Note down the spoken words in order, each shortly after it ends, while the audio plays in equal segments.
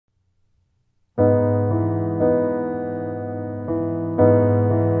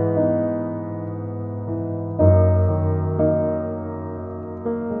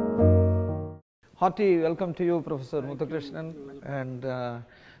Hearty welcome to you, Professor Muthukrishnan, and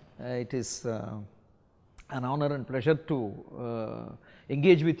it is an honor and pleasure to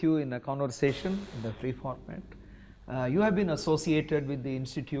engage with you in a conversation in the free format. You have been associated with the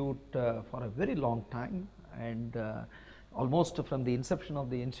institute for a very long time, and almost from the inception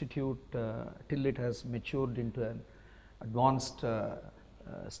of the institute till it has matured into an advanced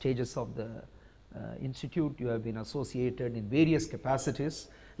stages of the institute. You have been associated in various capacities.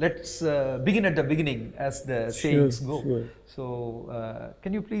 Let's begin at the beginning, as the sayings go. Sure. So,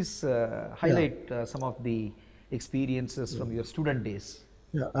 can you please highlight some of the experiences from your student days?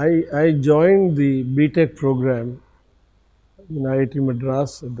 Yeah, I joined the BTech program in IIT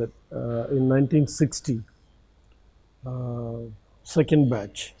Madras in 1960, second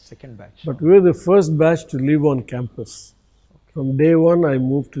batch. Second batch. But we were the first batch to live on campus. Okay. From day one, I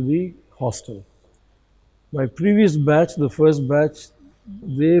moved to the hostel. My previous batch, the first batch,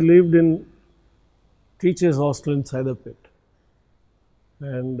 they lived in teachers' hostel in Saidapet.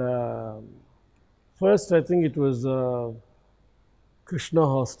 And first, I think it was Krishna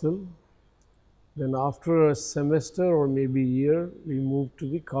hostel. Then after a semester or maybe a year, we moved to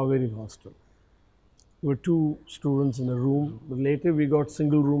the Kaveri hostel. There were two students in a room, but later we got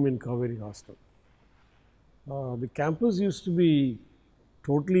single room in Kaveri hostel. The campus used to be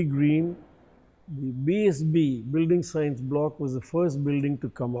totally green. The BSB, Building Science Block, was the first building to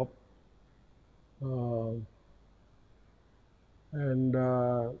come up.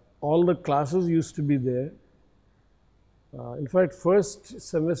 All the classes used to be there. In fact, first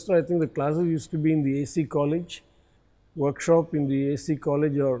semester, I think the classes used to be in the AC college, workshop in the AC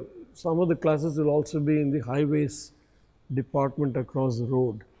college, or some of the classes will also be in the highways department across the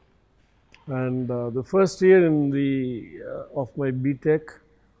road. And the first year in of my BTech,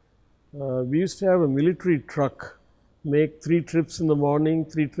 we used to have a military truck, make 3 trips in the morning,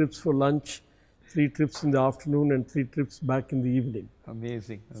 3 trips for lunch, 3 trips in the afternoon, and 3 trips back in the evening.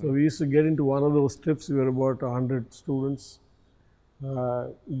 Amazing. So we used to get into one of those trips. We were about 100 students.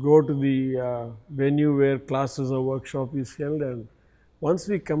 Go to the venue where classes or workshop is held, and once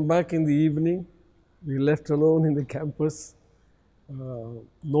we come back in the evening, we left alone in the campus.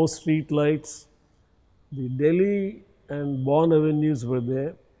 No street lights. The Delhi and Bonn avenues were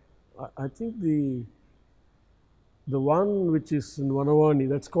there. I think the one which is in Vanavani,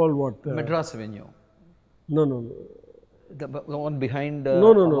 that's called what? Madras Avenue. No. The one behind.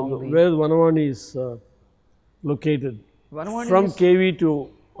 No. Where Vanavani is located. Vanavani from is, KV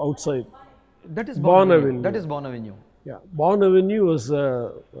to outside. That is Bonn Avenue. That is Bonn Avenue. Yeah, Bonn Avenue was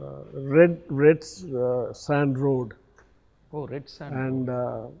red sand road. Oh, red sand. And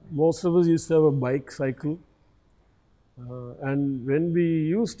most of us used to have a bike, cycle. And when we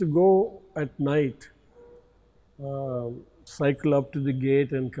used to go at night, cycle up to the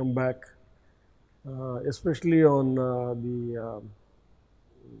gate and come back, especially on the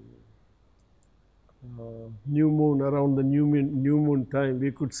new moon, around the new moon time, we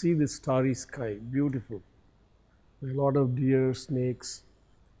could see the starry sky, beautiful. A lot of deer, snakes.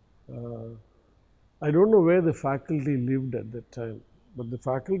 I don't know where the faculty lived at that time, but the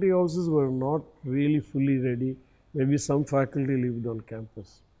faculty houses were not really fully ready. Maybe some faculty lived on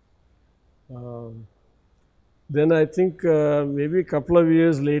campus. Then I think maybe a couple of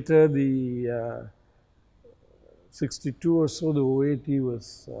years later, the 62 or so, the OAT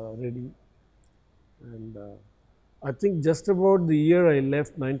was ready. And I think just about the year I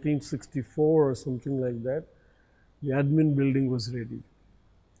left, 1964 or something like that, the admin building was ready.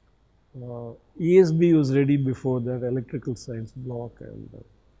 ESB was ready before that, electrical science block,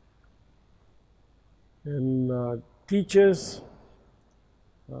 and teachers.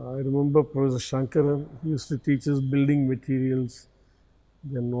 I remember Professor Shankaran used to teach us building materials.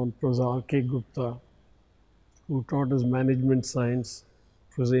 Then one Professor R.K. Gupta, who taught us management science.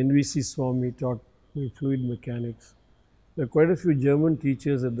 Professor N.V.C. Swami taught me fluid mechanics. There were quite a few German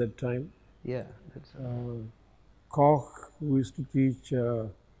teachers at that time. Yeah. That's Koch, who used to teach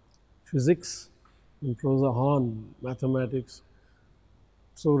physics, and Professor Hahn, mathematics.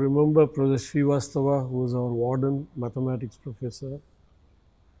 So remember Professor Srivastava, who was our warden, mathematics professor.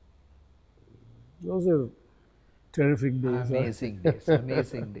 Those are terrific days. Amazing days,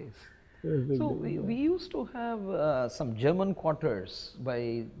 amazing days. So we used to have some German quarters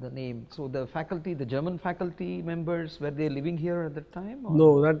by the name. So the faculty, the German faculty members, were they living here at that time? Or?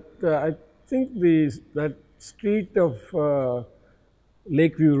 No, I think that street of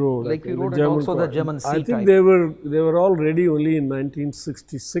Lakeview Road. Lakeview Road, and also the German Sea I think type. they were all ready only in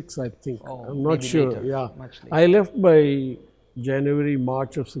 1966. I think. Oh, I'm not sure. Later, yeah, much later. I left by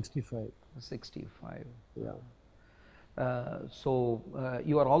March of '65. 65. Yeah.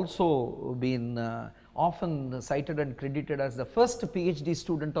 You are also been often cited and credited as the first PhD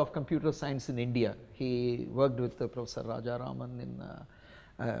student of computer science in India. He worked with Professor Raja Raman in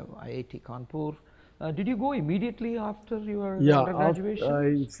IIT Kanpur. Did you go immediately after your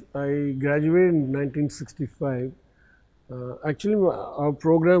undergraduation? I graduated in 1965. Actually, our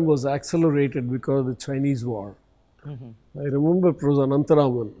program was accelerated because of the Chinese war. I remember Professor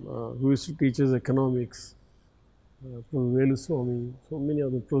Anantaraman, who used to teach us economics, Professor Veluswamy, so many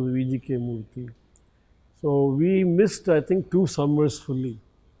other, Professor V.G.K. Murthy. So we missed, I think, 2 summers fully.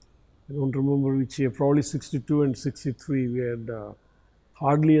 I don't remember which year, probably 62 and 63. We had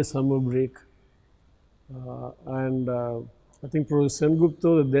hardly a summer break. I think Professor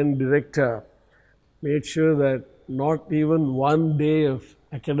Sengupta, the then director, made sure that not even one day of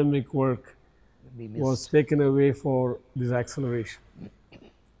academic work was taken away for this acceleration.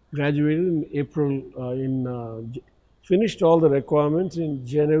 Graduated in April, finished all the requirements in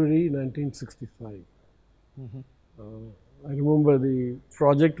January 1965. I remember the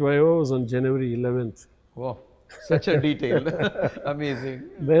project viva was on January 11th. Wow, such a detail. Amazing.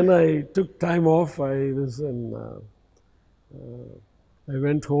 Then I took time off. I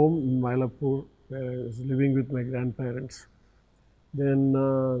went home in Mylapore, where I was living with my grandparents. Then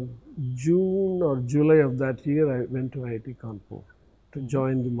June or July of that year, I went to IIT Kanpur to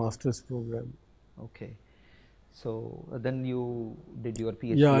join the master's program. Okay. So then you did your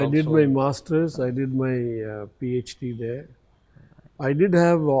PhD. Yeah, I did my master's. I did my PhD there. I did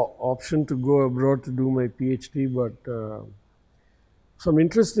have option to go abroad to do my PhD, but some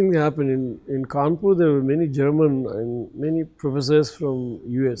interesting happened in Kanpur. There were many German and many professors from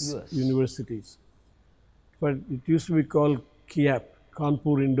US universities, but it used to be called KIAP,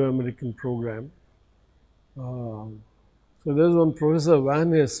 Kanpur Indo-American Program. So there's one Professor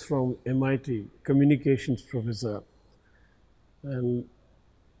Van Hess from MIT, communications professor, and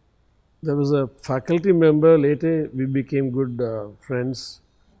there was a faculty member. Later we became good friends,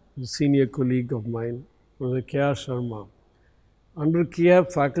 a senior colleague of mine, Professor K.R. Sharma. Under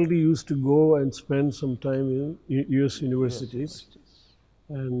KIAP, faculty used to go and spend some time in US universities.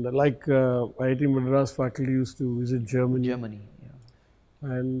 And like IIT Madras, faculty used to visit Germany.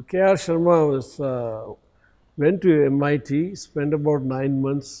 And K.R. Sharma went to MIT, spent about 9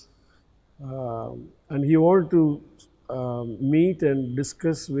 months, and he wanted to meet and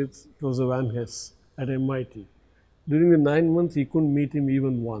discuss with Professor Van Hess at MIT. During the 9 months, he couldn't meet him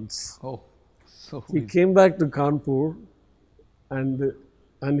even once. Oh, so he came back to Kanpur, and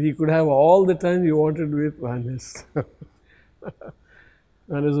he could have all the time he wanted with Van Hess.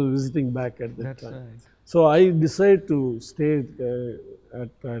 Van Hess was visiting back at that time. Right. So I decided to stay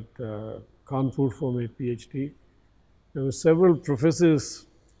at Kanpur for my PhD. There were several professors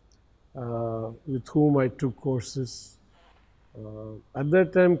with whom I took courses. At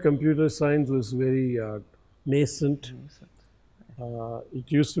that time, computer science was very nascent. It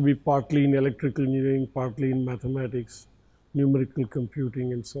used to be partly in electrical engineering, partly in mathematics, numerical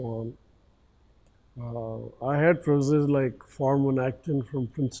computing, and so on. I had professors like Foreman Acton from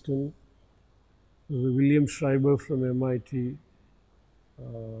Princeton, William Schreiber from MIT,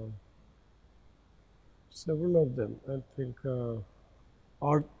 several of them. I think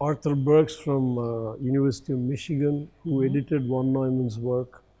Arthur Burks from University of Michigan, who edited von Neumann's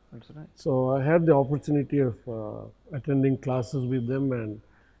work. That's right. So I had the opportunity of attending classes with them, and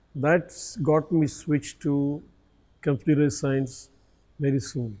that's got me switched to computer science very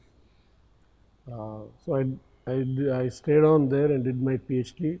soon. So I stayed on there and did my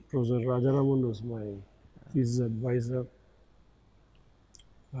PhD. Professor Rajaraman was my thesis advisor.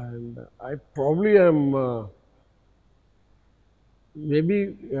 And I probably am,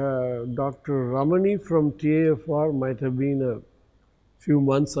 maybe Dr. Ramani from TAFR might have been a few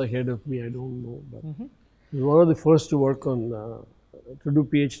months ahead of me, I don't know. But he was one of the first to work on, to do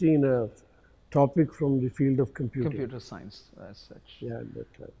PhD in a topic from the field of computing. Computer science as such. Yeah, at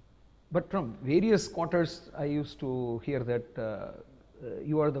that time. But from various quarters, I used to hear that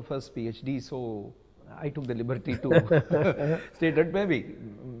you are the first PhD, so I took the liberty to state that maybe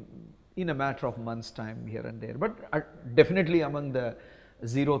in a matter of months' time here and there. But definitely among the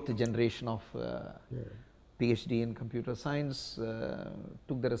 0th generation of PhD in computer science,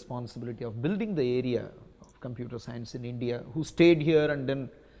 took the responsibility of building the area of computer science in India, who stayed here and then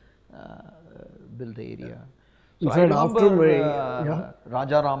built the area. So I remember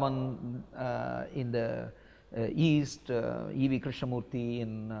Raja Raman in the east, E.V. Krishnamurthy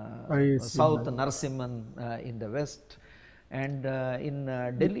in south, Narasimhan in the west, And in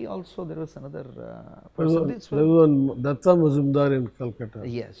Delhi also there was another There was person. one- there was one Datta Mazumdar in Calcutta.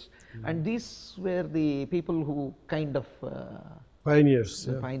 Yes, and these were the people who kind of Pioneers.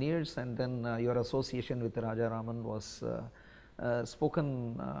 Yeah. pioneers, and then your association with Raja Raman was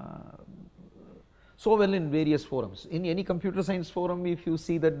spoken so well in various forums. In any computer science forum, if you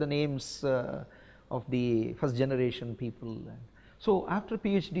see that the names of the first generation people. So after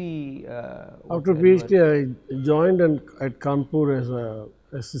PhD, After PhD, I joined at Kanpur as an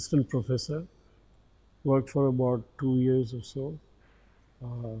assistant professor. Worked for about 2 years or so.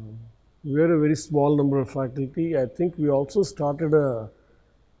 We were a very small number of faculty. I think we also started a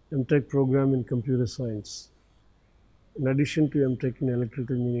MTech program in computer science, in addition to MTech in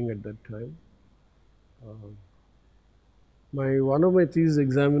electrical engineering at that time. One of my thesis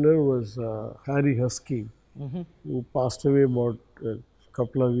examiner was Harry Husky, who passed away about a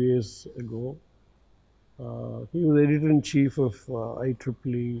couple of years ago. He was editor-in-chief of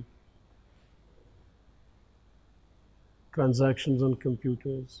IEEE, Transactions on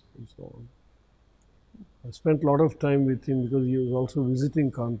Computers, and so on. I spent a lot of time with him because he was also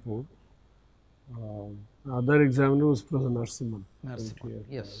visiting Kanpur. Other examiner was Professor Narasimhan.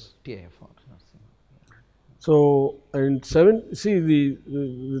 Yes, TIFR. So, the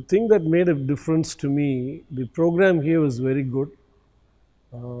thing that made a difference to me, the program here was very good.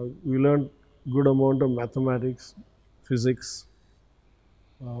 We learned good amount of mathematics, physics,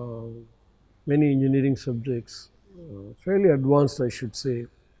 many engineering subjects, fairly advanced, I should say.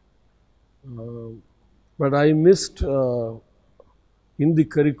 But I missed in the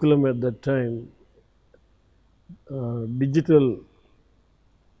curriculum at that time digital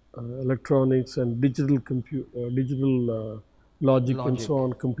electronics and digital logic and so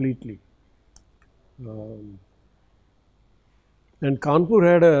on completely. And Kanpur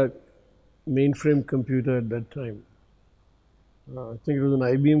had a mainframe computer at that time. I think it was an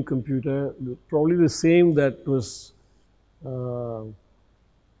IBM computer, probably the same that was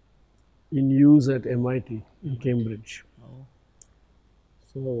in use at MIT in Cambridge.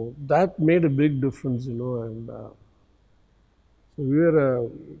 So that made a big difference, and so we were a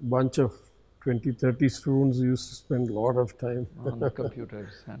bunch of 20, 30 students who used to spend a lot of time on the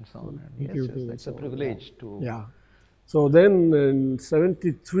computers and so on. And yes, it's a privilege to. Yeah. So then in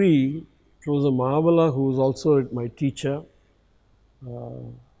 73, Professor Mahabala, who was also my teacher,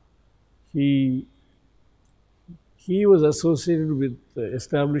 he was associated with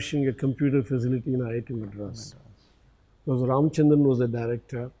establishing a computer facility in IIT Madras. Professor Ramchandran was the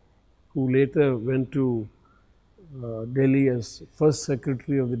director, who later went to Delhi as first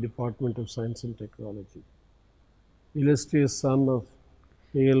secretary of the Department of Science and Technology. Illustrious son of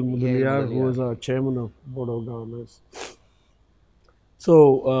A.L. Mudaliar, who was our chairman of Board of Governors.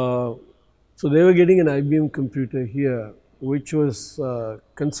 So, so they were getting an IBM computer here, which was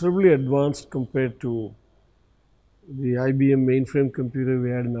considerably advanced compared to the IBM mainframe computer we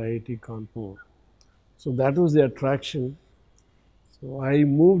had in IIT Kanpur. So that was the attraction. So I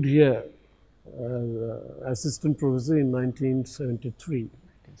moved here as assistant professor in 1973.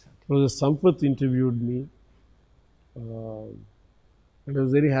 Professor Sampath interviewed me, and I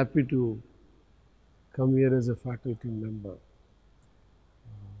was very happy to come here as a faculty member.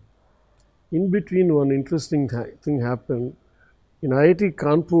 In between, one interesting thing happened. In IIT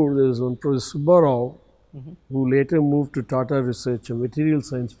Kanpur, there was one Professor Subbarao, who later moved to Tata Research, a material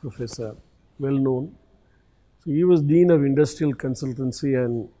science professor, well known. So he was Dean of Industrial Consultancy,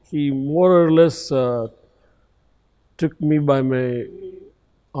 and he more or less took me by my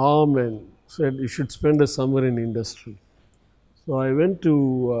arm and said, "You should spend a summer in industry." So I went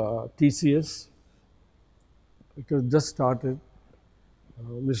to TCS. It was just started.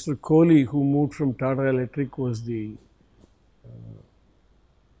 Mr. Kohli, who moved from Tata Electric, was the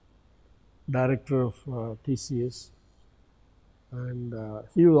director of TCS. And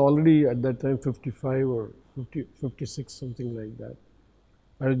he was already at that time 55 or 50, 56, something like that.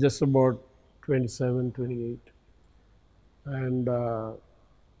 I was just about 27, 28. And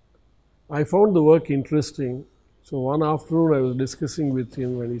I found the work interesting. So one afternoon I was discussing with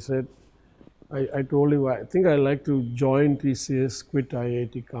him, and he said, I told him, I think I'd like to join TCS, quit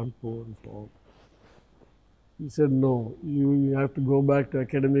IIT Kanpur and so on. He said, no, you have to go back to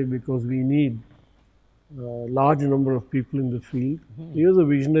academic because we need a large number of people in the field. He was a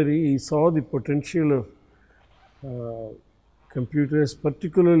visionary. He saw the potential of computers,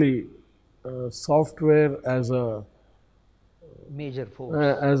 particularly software as a major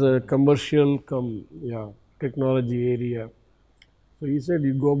force, as a commercial technology area. So he said,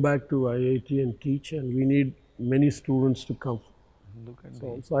 you go back to IIT and teach, and we need many students to come.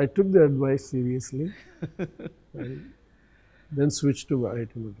 So I took the advice seriously. then switched to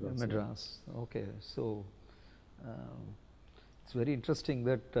IIT Madras. Madras. Okay, so it's very interesting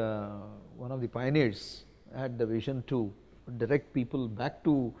that one of the pioneers had the vision to direct people back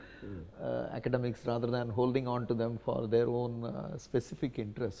to academics rather than holding on to them for their own specific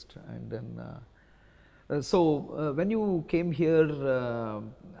interest. And then, so when you came here,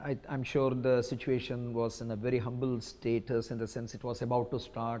 I'm sure the situation was in a very humble status, in the sense it was about to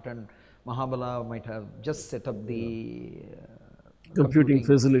start, and Mahabala might have just set up the computing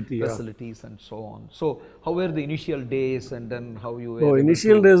facilities and so on. So how were the initial days, and then how you were? Oh,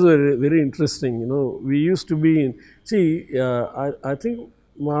 initial days were very interesting. You know, we used to be in. See, I think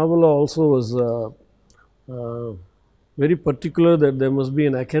Mahabala also was very particular that there must be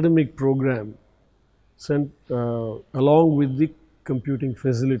an academic program sent along with the computing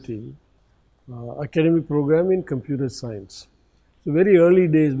facility, academic program in computer science. So very early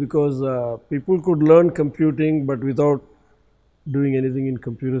days, because people could learn computing but without doing anything in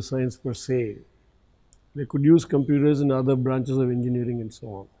computer science per se. They could use computers in other branches of engineering and so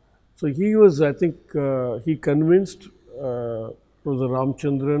on. So he was, I think, he convinced Professor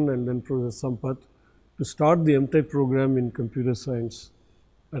Ramchandran and then Professor Sampath to start the MTech program in computer science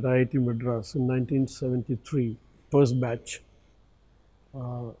at IIT Madras in 1973, first batch.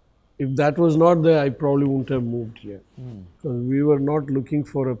 If that was not there, I probably wouldn't have moved here, because we were not looking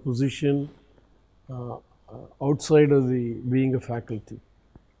for a position outside of the being a faculty.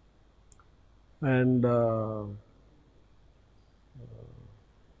 And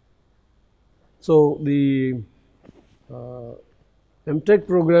so the MTech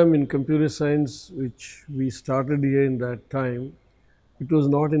program in computer science, which we started here in that time, it was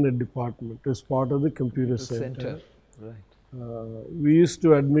not in a department, it was part of the computer center. Right. We used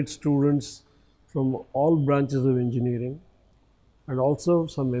to admit students from all branches of engineering, and also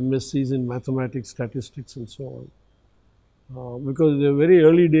some MScs in mathematics, statistics and so on. Because they were very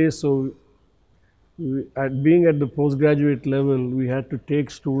early days, so being at the postgraduate level, we had to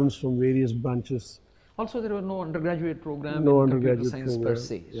take students from various branches. Also, there were no undergraduate program No in undergraduate computer science program, per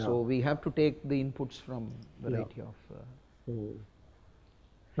se. yeah. So we have to take the inputs from variety of.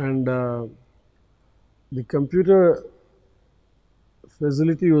 And the computer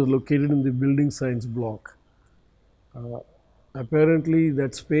facility was located in the building science block. Apparently,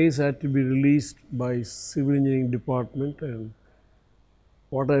 that space had to be released by civil engineering department, and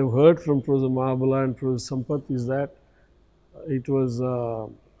what I've heard from Professor Mahabala and Professor Sampath is that it was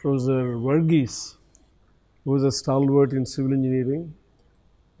Professor Varghese, who was a stalwart in civil engineering,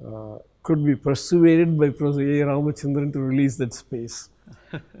 could be persuaded by Professor A. Ramachandran to release that space.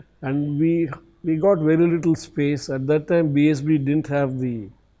 And we got very little space. At that time, BSB didn't have the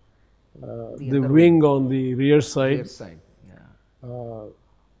wing on the rear side. Rear side, yeah.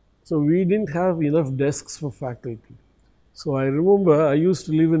 So we didn't have enough desks for faculty. So I remember I used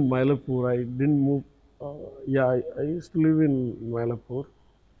to live in Mylapore. I didn't move. I used to live in Mylapore.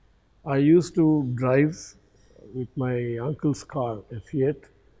 I used to drive with my uncle's car, a Fiat,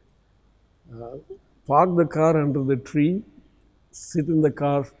 park the car under the tree, sit in the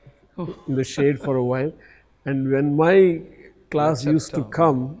car in the shade for a while, and when my class used to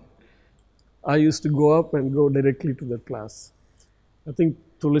come, I used to go up and go directly to the class. I think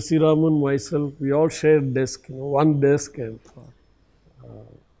Tulasi Raman, myself, we all shared desk, one desk, and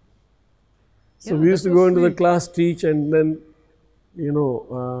so we used to go into the class, teach, and then,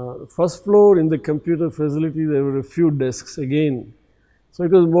 first floor in the computer facility, there were a few desks again. So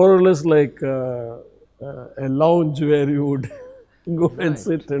it was more or less like a lounge where you would go and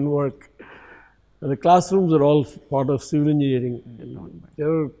sit and work. And the classrooms are all part of civil engineering. They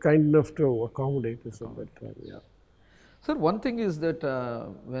were kind enough to accommodate us at that time. Yeah. Sir, one thing is that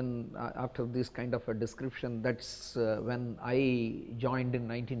when after this kind of a description, that's when I joined in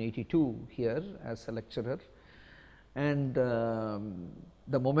 1982 here as a lecturer, and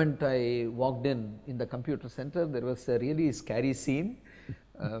the moment I walked in the computer center, there was a really scary scene.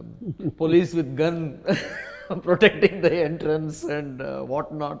 Police with gun protecting the entrance and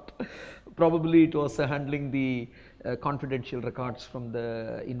whatnot. Probably it was handling the confidential records from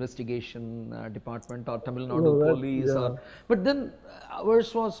the investigation department or Tamil Nadu police. Yeah. But then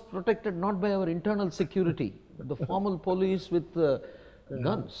ours was protected not by our internal security, but the formal police with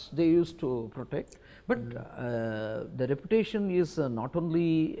guns they used to protect. But the reputation is not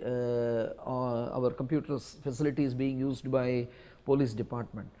only our computer facilities being used by police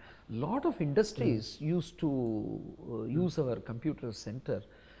department. Lot of industries used to use our computer center,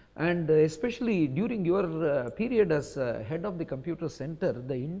 and especially during your period as head of the computer center,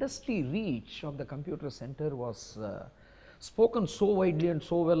 the industry reach of the computer center was spoken so widely and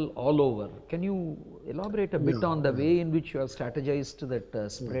so well all over. Can you elaborate a bit on the way in which you have strategized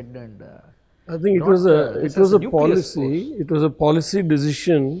that spread and I think it not, was this as a nucleus policy. course? It was a policy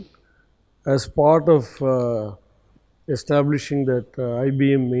decision as part of establishing that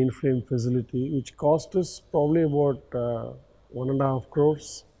IBM mainframe facility, which cost us probably about 1.5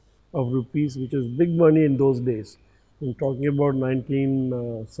 crores of rupees, which is big money in those days. I'm talking about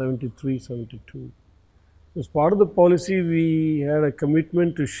 1973, 72. As part of the policy, we had a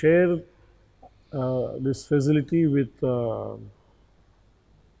commitment to share this facility with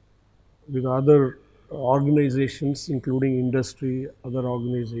other organizations, including industry, other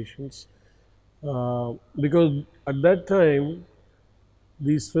organizations. Because at that time,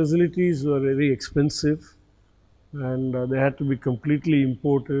 these facilities were very expensive and they had to be completely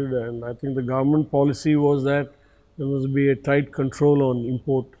imported, and I think the government policy was that there must be a tight control on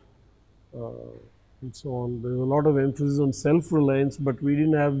import and so on. There was a lot of emphasis on self-reliance, but we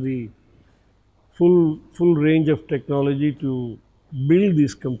didn't have the full range of technology to build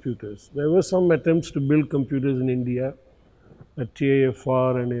these computers. There were some attempts to build computers in India at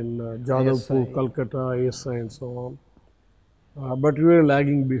TIFR and in Jadavpur, ASI. Calcutta, ASI and so on. But we were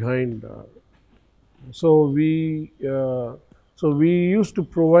lagging behind. So we used to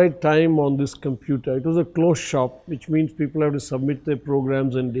provide time on this computer. It was a closed shop, which means people have to submit their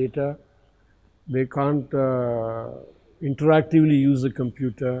programs and data. They can't interactively use the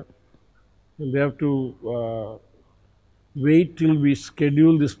computer, and they have to wait till we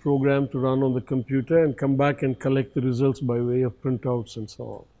schedule this program to run on the computer and come back and collect the results by way of printouts and so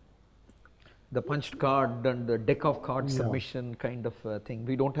on. The punched card and the deck of cards submission kind of thing.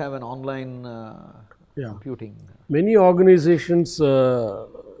 We don't have an online computing. Many organizations,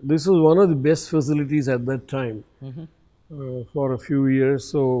 this was one of the best facilities at that time for a few years.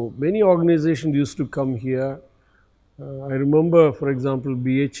 So many organizations used to come here. I remember, for example,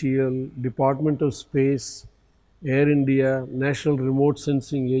 BHEL, Department of Space, Air India, National Remote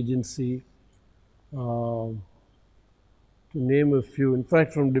Sensing Agency, to name a few. In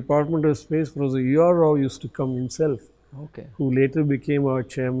fact, from Department of Space, Professor U.R. Rao used to come himself, who later became our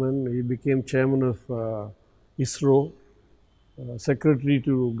chairman. He became chairman of ISRO, secretary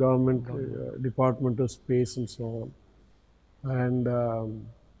to government, Department of Space and so on. And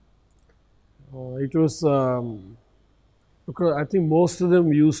it was, because I think most of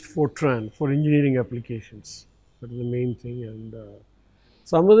them used Fortran for engineering applications. That was the main thing. And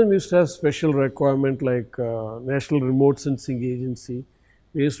some of them used to have special requirement like National Remote Sensing Agency.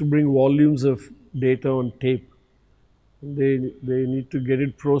 They used to bring volumes of data on tape. They need to get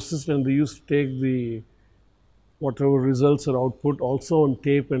it processed, and they used to take the whatever results or output also on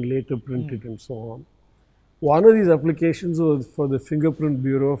tape and later print it and so on. One of these applications was for the Fingerprint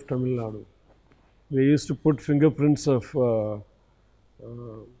Bureau of Tamil Nadu. They used to put fingerprints of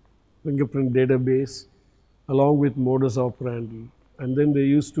fingerprint database along with modus operandi, and then they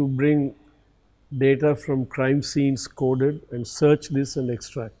used to bring data from crime scenes coded and search this and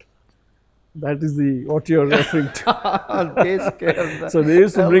extract. That is what you are referring to. So they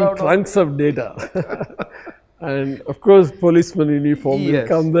used to bring trunks of data. And of course, policemen in uniform will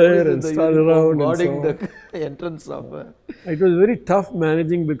come there and stand around and so on. The entrance of It was very tough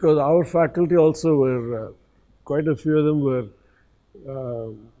managing because our faculty also were, quite a few of them were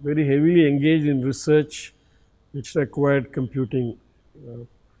very heavily engaged in research which required computing,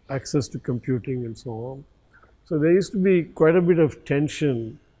 access to computing and so on. So there used to be quite a bit of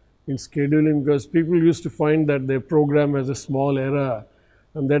tension in scheduling because people used to find that their program has a small error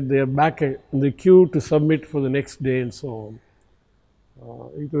and that they are back in the queue to submit for the next day and so on.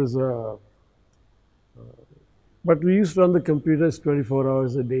 It was, but we used to run the computers 24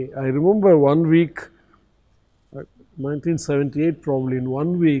 hours a day. I remember one week, 1978 probably, in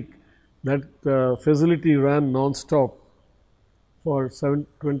 1 week, that facility ran non-stop for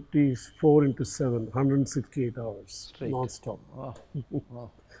 24 into 7, 168 hours, non-stop. Wow.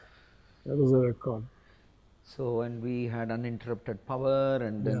 Wow. That was a record. So, and we had uninterrupted power,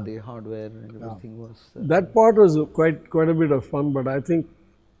 and then the hardware and everything was... that part was quite a bit of fun, but I think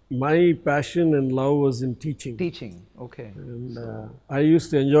my passion and love was in teaching. Teaching, okay. And I used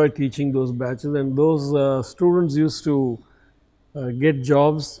to enjoy teaching those batches, and those students used to get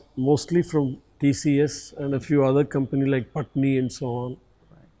jobs mostly from TCS and a few other companies like Patni and so on.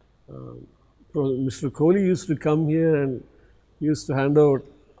 Mr. Kohli used to come here and used to hand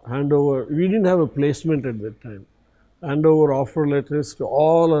over, we didn't have a placement at that time, hand over offer letters to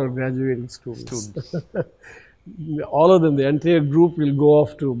all our graduating students. All of them, the entire group will go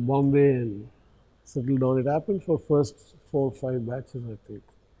off to Bombay and settle down. It happened for first 4 or 5 batches, I think.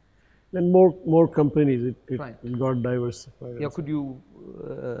 Then more companies, Right. it got diversified. Yeah, could you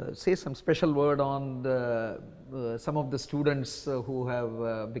say some special word on the some of the students who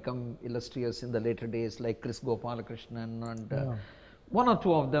have become illustrious in the later days, like Chris Gopalakrishnan and one or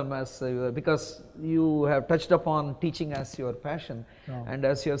two of them, as because you have touched upon teaching as your passion, and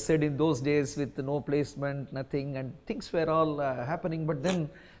as you have said, in those days with no placement, nothing, and things were all happening, but then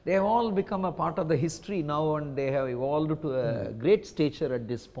they have all become a part of the history now, and they have evolved to a great stature at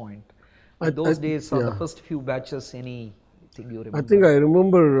this point. In those days, or the first few batches, anything you remember? I think I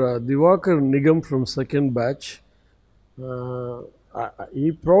remember Divakar Nigam from second batch.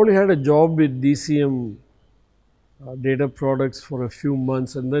 He probably had a job with DCM data products for a few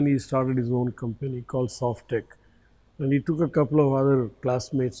months, and then he started his own company called Softtech. And he took a couple of other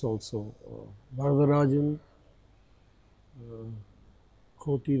classmates also, Varadarajan,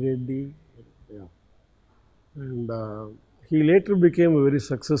 Koti Reddy, yeah. And he later became very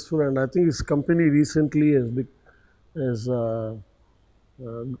successful, and I think his company recently has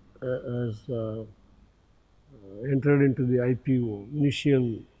entered into the IPO,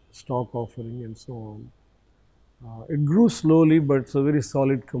 initial stock offering and so on. It grew slowly, but it's a very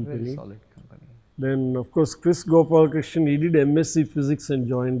solid company. Very solid company. Then, of course, Chris Gopalakrishnan, he did MSc Physics and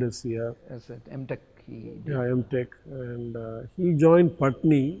joined us here. As at MTech, he did. Yeah, MTech. And he joined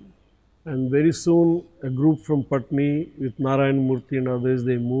Patni, and very soon a group from Patni with Narayan Murthy and others,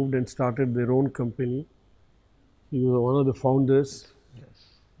 they moved and started their own company. He was one of the founders.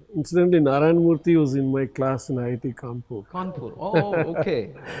 Yes. Incidentally, Narayan Murthy was in my class in IIT Kanpur. Kanpur. Oh,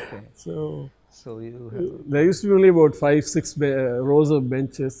 okay. Okay. So you have. there used to be only about 5-6 rows of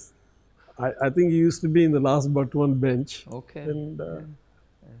benches. I think he used to be in the last but one bench. Okay. And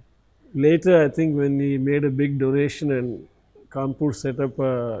later, I think when he made a big donation and Kanpur set up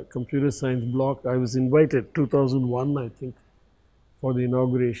a computer science block, I was invited 2001, I think, for the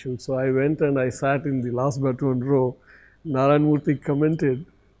inauguration. So I went and I sat in the last but one row. Narayan Murthy commented,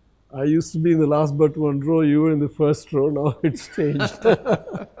 I used to be in the last but one row, you were in the first row, now it's changed.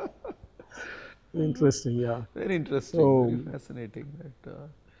 Interesting, yeah. Very interesting, So, very fascinating. That,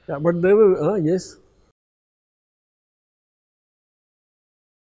 yeah, but there were, yes.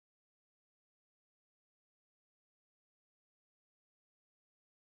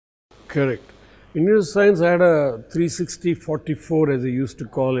 Correct. Indian Science had a 360-44, as they used to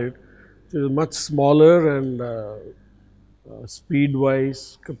call it. It was much smaller and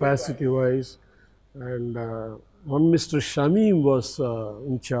speed-wise, capacity-wise. And one Mr. Shamim was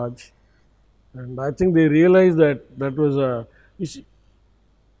in charge. And I think they realized that that was a...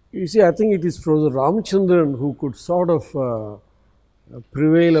 You see, I think it is Professor Ramachandran who could sort of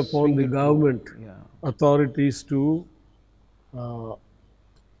prevail upon the government authorities to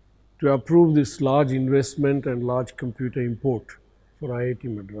approve this large investment and large computer import for IIT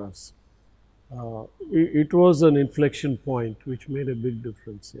Madras. It was an inflection point which made a big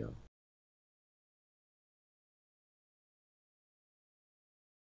difference, yeah.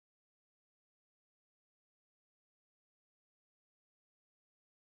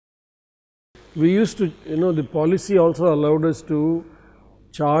 We used to, the policy also allowed us to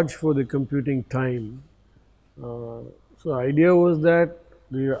charge for the computing time. So the idea was that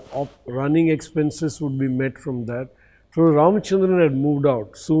the running expenses would be met from that. So Ramachandran had moved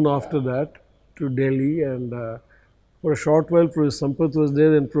out soon after that to Delhi, and for a short while Professor Sampath was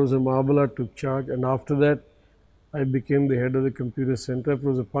there, then Professor Mahabala took charge, and after that I became the head of the computer center.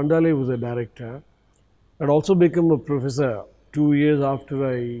 Professor Pandale was a director. I had also become a professor 2 years after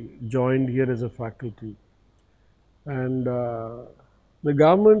I joined here as a faculty. And the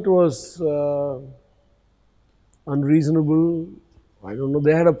government was unreasonable. I don't know,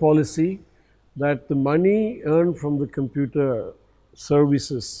 they had a policy that the money earned from the computer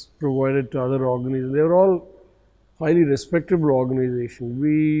services provided to other organizations, they were all highly respectable organizations.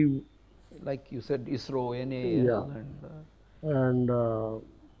 We, like you said, ISRO, NAL, and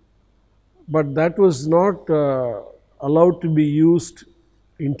but that was not allowed to be used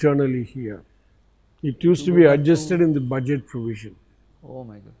internally here. It used to be adjusted in the budget provision. Oh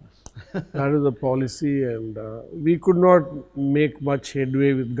my goodness. That is the policy, and we could not make much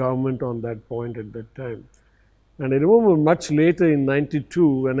headway with government on that point at that time. And I remember much later in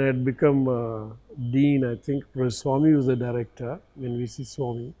 '92 when I had become dean, I think Professor Swami was the director, NVC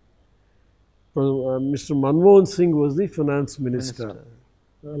Swami. Mr. Manmohan Singh was the finance minister.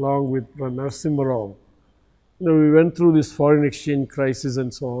 Along with Narasimha Rao. We went through this foreign exchange crisis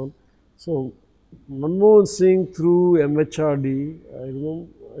and so on. So Manmohan Singh through MHRD, I remember,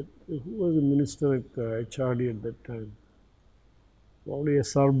 who was the minister at HRD at that time? Probably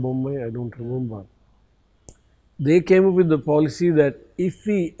S.R. Bombay, I don't remember. they came up with the policy that if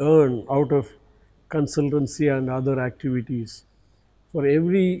we earn out of consultancy and other activities, for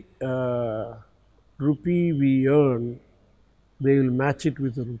every rupee we earn, they will match it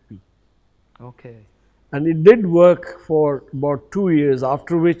with a rupee. Okay. And it did work for about 2 years,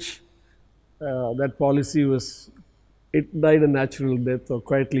 after which that policy it died a natural death or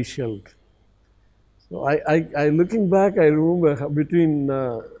quietly shelved. So I looking back, I remember between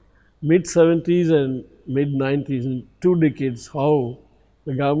mid 70s and mid 90s, in 2 decades, how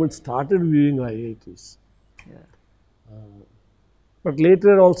the government started viewing IITs. Yeah. But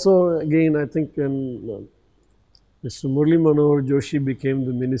later also, again, I think when Mr. Murli Manohar Joshi became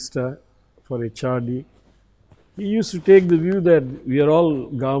the minister for HRD, he used to take the view that we are all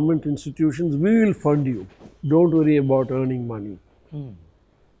government institutions, we will fund you. Don't worry about earning money.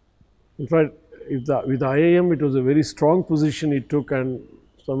 In fact, with IIM, it was a very strong position he took, and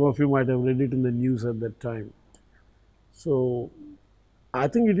some of you might have read it in the news at that time. So, I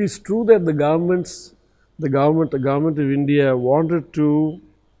think it is true that the government of India wanted to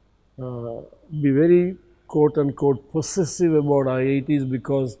be very quote unquote possessive about IITs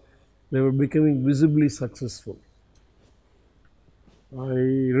because they were becoming visibly successful. I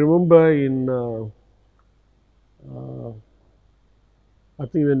remember I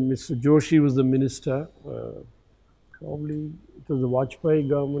think when Mr. Joshi was the minister, probably it was the Vajpayee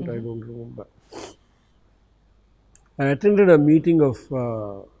government, I don't remember. I attended a meeting of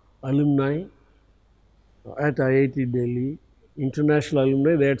alumni at IIT Delhi, international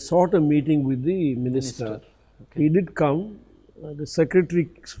alumni. They had sought a meeting with the minister. Okay. He did come. The secretary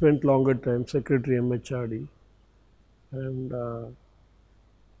spent longer time, Secretary MHRD. And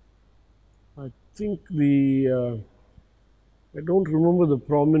I think I don't remember the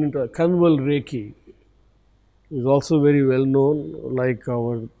prominent, Kanwal Rekhi is also very well known, like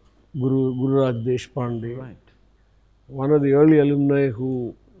our Guru Raj Deshpande. Right. One of the early alumni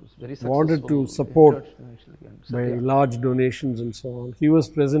who wanted to support by large donations and so on. He was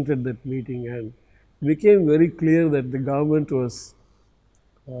present at that meeting, and it became very clear that the government was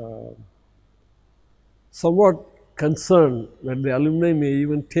somewhat concerned that the alumni may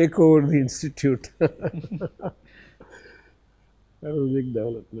even take over the institute. That was a big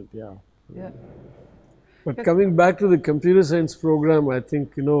development, yeah. Yeah. But coming back to the computer science program, I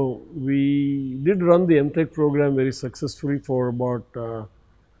think, we did run the MTech program very successfully for about,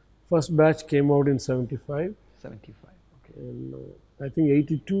 first batch came out in 75. 75, okay. And I think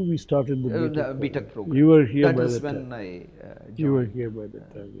 82 we started the BTech program. You were here by that that when time. I joined. You were here by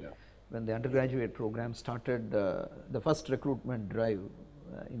that time, yeah. When the undergraduate program started, the first recruitment drive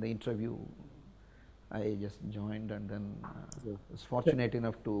in the interview, I just joined, and then was fortunate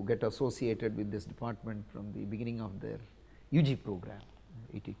enough to get associated with this department from the beginning of their UG program,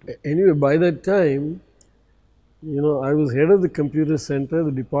 82. Anyway, by that time, I was head of the computer center.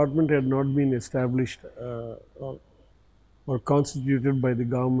 The department had not been established or constituted by the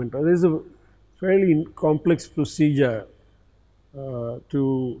government. There is a fairly complex procedure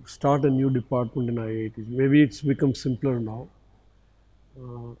to start a new department in IITs. Maybe it's become simpler now.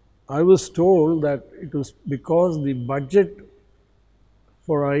 I was told that it was because the budget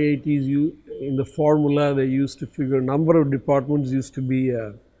for IITs, in the formula they used to figure, number of departments used to be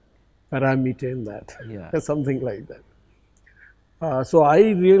a parameter in that, something like that. So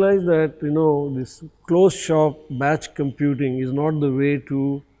I realized that, this closed shop batch computing is not the way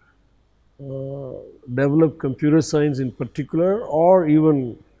to develop computer science in particular, or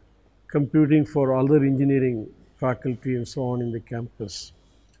even computing for other engineering faculty and so on in the campus.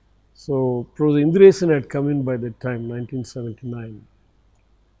 So, Prof. Indiresan had come in by that time, 1979.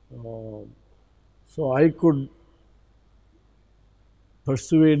 So, I could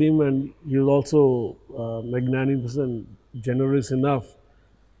persuade him, and he was also magnanimous and generous enough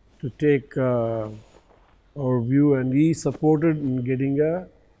to take our view, and he supported in getting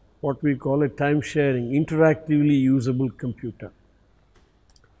what we call a time sharing, interactively usable computer.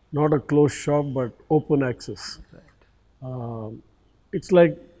 Not a closed shop, but open access. Right. It's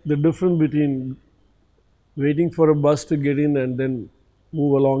like the difference between waiting for a bus to get in and then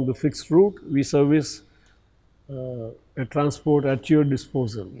move along the fixed route. We service a transport at your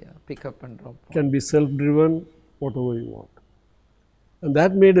disposal. Yeah, pick up and drop. Can be self-driven, whatever you want. And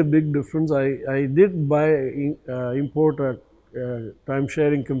that made a big difference. I did import a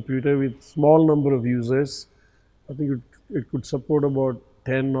time-sharing computer with small number of users. I think it could support about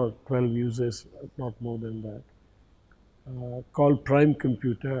 10 or 12 users, not more than that. Called Prime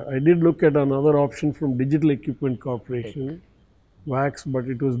Computer. I did look at another option from Digital Equipment Corporation, VAX, but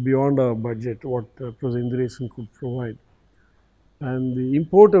it was beyond our budget, what Prof. Indiresan could provide. And the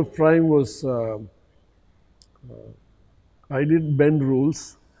import of Prime was I did bend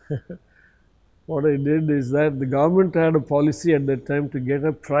rules. What I did is that the government had a policy at that time to get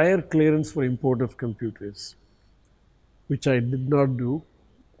a prior clearance for import of computers, which I did not do.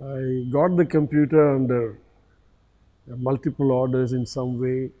 I got the computer under multiple orders in some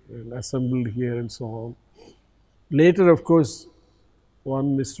way and assembled here and so on. Later, of course,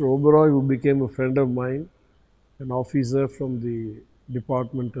 one Mr. Oberoi, who became a friend of mine, an officer from the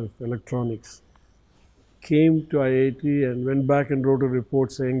Department of Electronics, came to IIT and went back and wrote a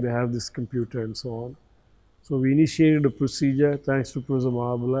report saying they have this computer and so on. So we initiated a procedure thanks to Professor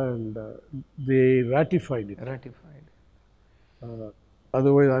Mahabala, and they ratified it.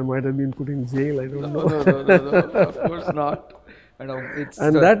 Otherwise, I might have been put in jail, I don't know. No, of course not.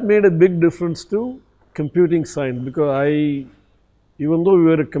 And that made a big difference to computing science, because even though we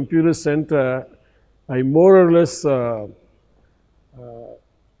were a computer center, I more or less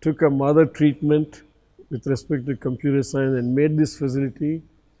took a mother treatment with respect to computer science and made this facility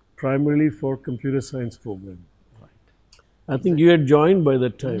primarily for computer science program. Right. I think you had joined by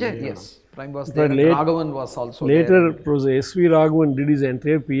that time. Yes. Prime was there, and Raghavan was also later, there. Professor S.V. Raghavan did his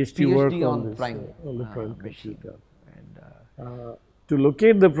entire PhD work on this, Prime, on the Prime computer. And, to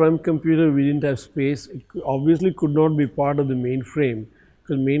locate the Prime computer, we didn't have space. It obviously could not be part of the mainframe,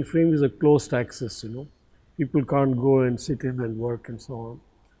 because mainframe is a closed access, People can't go and sit in and work and so on.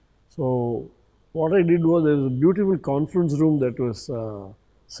 So what I did was, there was a beautiful conference room that was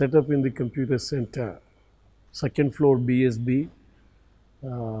set up in the computer center, second floor BSB.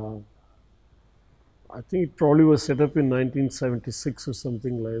 I think it probably was set up in 1976 or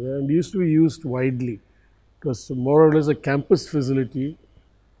something like that, and used to be used widely. It was more or less a campus facility.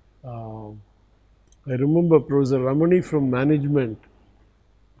 I remember Professor Ramani from management,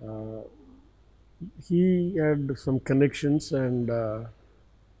 he had some connections, and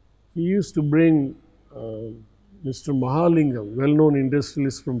he used to bring Mr. Mahalingam, well-known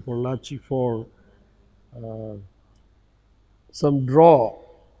industrialist from Pollachi, for some draw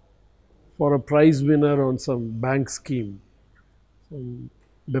for a prize winner on some bank scheme, some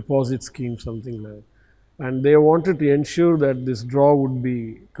deposit scheme, something like that. And they wanted to ensure that this draw would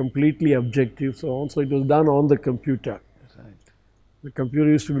be completely objective, so on. So it was done on the computer. Right. The computer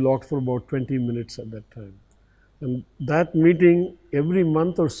used to be locked for about 20 minutes at that time. And that meeting, every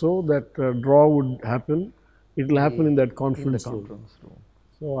month or so, that draw would happen. It will happen in that conference room.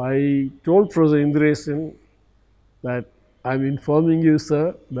 So I told Professor Indresan that I'm informing you,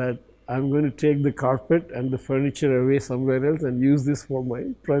 sir, that I'm going to take the carpet and the furniture away somewhere else and use this for my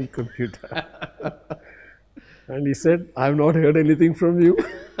prime computer. And he said, I've not heard anything from you.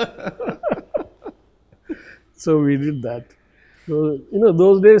 So we did that. So,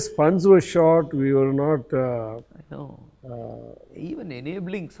 those days funds were short, we were not... I know. Even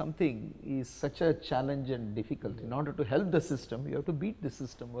enabling something is such a challenge and difficult. In order to help the system, you have to beat the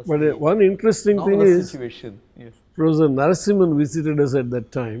system. But one interesting thing is, situation. Yes. Professor Narasimhan visited us at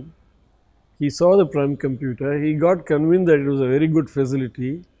that time. He saw the prime computer. He got convinced that it was a very good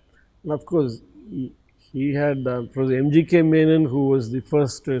facility. And of course, he had Professor M.G.K. Menon, who was the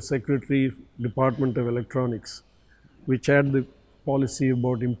first Secretary, Department of Electronics, which had the policy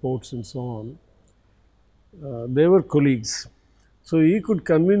about imports and so on. They were colleagues. So he could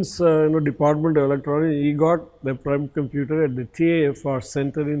convince Department of Electronics. He got the prime computer at the TAFR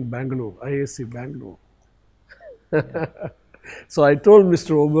Center in Bangalore, ISC Bangalore. Yeah. So I told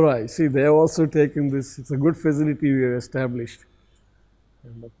Mr. Oberoi, see, they have also taken this. It's a good facility we have established.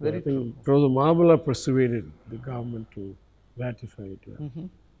 And I think Professor Mahabala persuaded the government to ratify it. Yeah.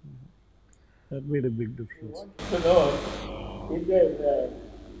 That made a big difference. To know, is there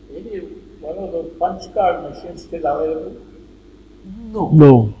any one of those punch card machines still available?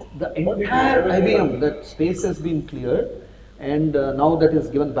 No. The entire IBM, that space has been cleared, and now that is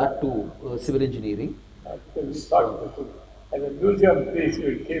given back to civil engineering. As a museum piece,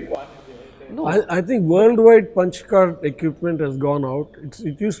 we keep one in the No. I think worldwide punch card equipment has gone out.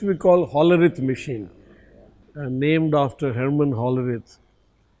 It used to be called Hollerith machine, named after Hermann Hollerith.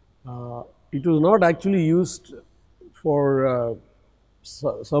 It was not actually used for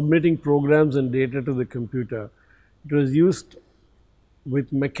submitting programs and data to the computer. It was used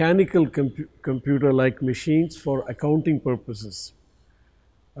with mechanical computer-like machines for accounting purposes.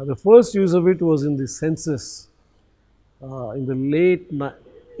 The first use of it was in the census in the late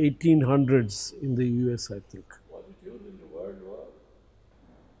 1800s in the US, I think. Was it used in the World War?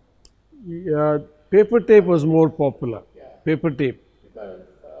 Yeah, paper tape was more popular. Yeah. Paper tape. Because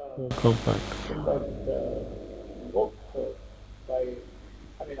Compact. book by,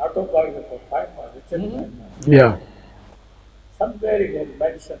 autobiography of Feynman, Richard Feynman. Yeah. somewhere he had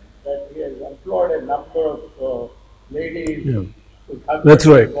mentioned that he has employed a number of ladies Yeah. whose husbands That's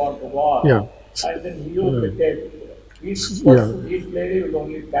right. had gone to war. Yeah. And then he used to take each Yeah. person, each lady will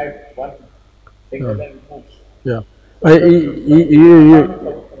only type one thing and then it moves. Yeah. So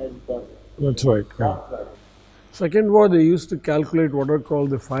That's right. Yeah. Second war, they used to calculate what are called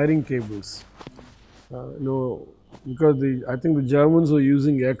the firing tables. Because I think the Germans were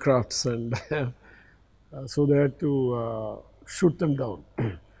using aircrafts and so they had to shoot them down.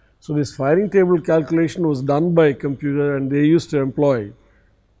 So this firing table calculation was done by computer, and they used to employ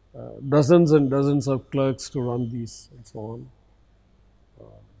dozens and dozens of clerks to run these and so on.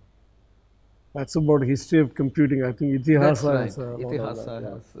 That's about history of computing. I think Itihasa That's right. has Itihasa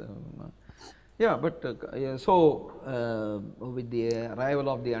has. Yeah, but with the arrival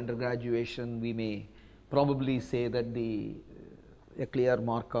of the undergraduation, we may probably say that a clear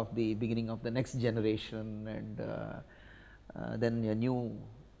mark of the beginning of the next generation, and then a new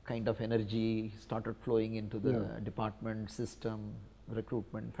kind of energy started flowing into the department system,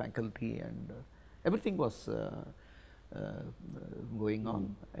 recruitment, faculty, and everything was going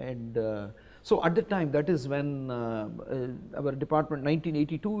on. And so at the time, that is when our department,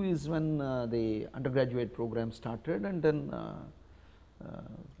 1982 is when the undergraduate program started, and then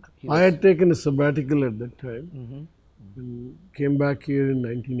I had taken a sabbatical at that time and came back here in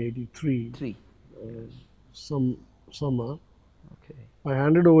 1983, some summer. Okay. I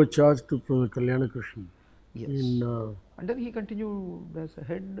handed over charge to Prof. Kalyanakrishnan. Yes. And then he continued as a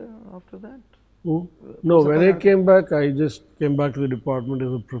head after that? No, when I came back, I just came back to the department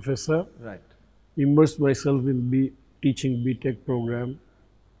as a professor. Right. Immersed myself in teaching B.Tech program,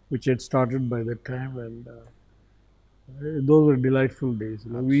 which had started by that time, and those were delightful days.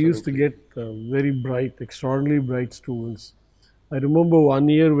 We used to get very bright, extraordinarily bright students. I remember one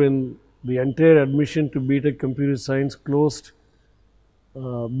year when the entire admission to B.Tech Computer Science closed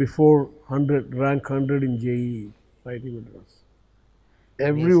before rank 100 in JEE, IIT Madras.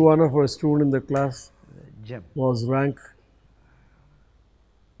 Every one of our students in the class was rank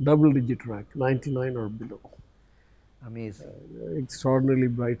double-digit rank, 99 or below. Amazing. Extraordinarily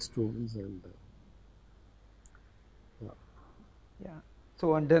bright students. And yeah.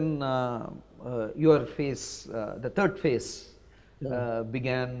 So and then your phase, the third phase,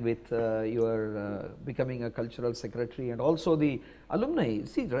 began with your becoming a cultural secretary, and also the alumni.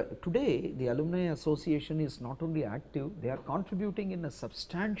 See, today the Alumni Association is not only active, they are contributing in a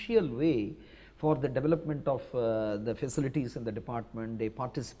substantial way for the development of the facilities in the department. They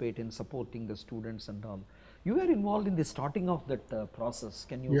participate in supporting the students and all. You were involved in the starting of that process.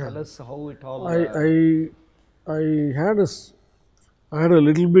 Can you tell us how it all? I had a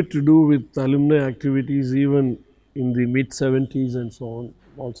little bit to do with alumni activities even in the mid-70s and so on,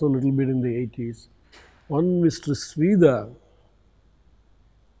 also a little bit in the 80s. One Mr. Sridhar,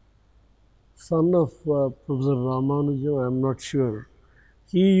 son of Professor Ramanujan, I am not sure,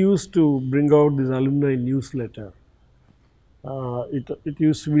 he used to bring out this alumni newsletter. It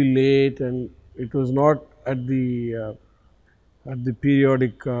used to be late, and it was not at the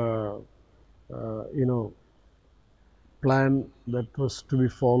periodic plan that was to be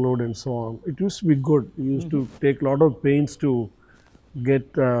followed and so on. It used to be good. We used to take a lot of pains to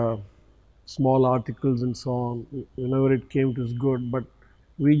get small articles and so on. Whenever it came, it was good, but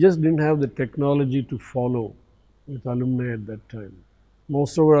we just didn't have the technology to follow with alumni at that time.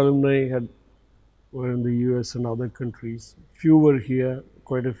 Most of our alumni were in the US and other countries. Few were here,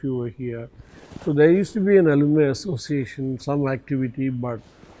 quite a few were here. So there used to be an alumni association, some activity, but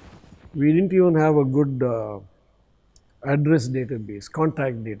we didn't even have a good address database,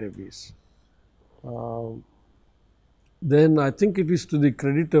 contact database. Then I think it is to the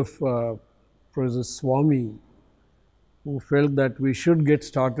credit of Professor Swami, who felt that we should get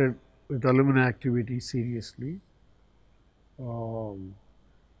started with alumni activity seriously.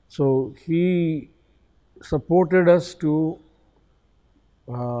 So he supported us to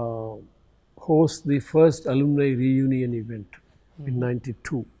host the first alumni reunion event in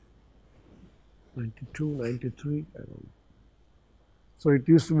 92, 93, I don't know. So it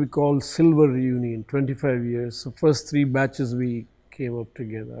used to be called Silver Reunion, 25 years. So first 3 batches we came up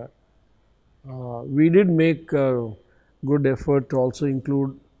together. We did make a good effort to also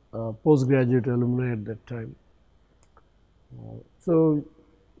include postgraduate alumni at that time. So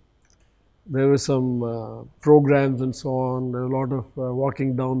there were some programs and so on. There were a lot of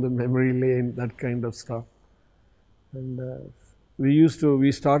walking down the memory lane, that kind of stuff. And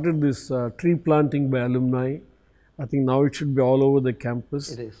we started this tree planting by alumni. I think now it should be all over the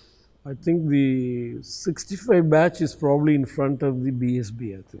campus. It is. I think the 65 batch is probably in front of the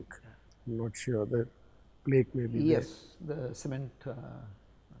BSB, I think. I'm not sure that. lake maybe. Yes, the cement.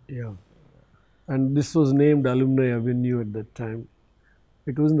 Yeah. And this was named Alumni Avenue at that time.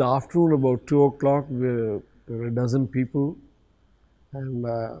 It was in the afternoon, about 2 o'clock. There were a dozen people, and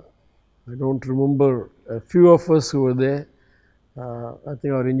I don't remember a few of us who were there. I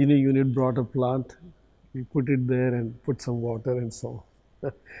think our engineering unit brought a plant. We put it there and put some water and so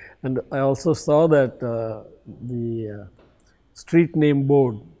on. And I also saw that the street name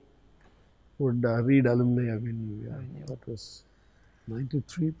board would read Alumni Avenue. Yeah. That was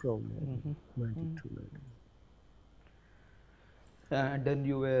 93 probably, 92, 93. And then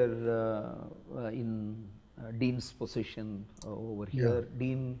you were in Dean's position over here,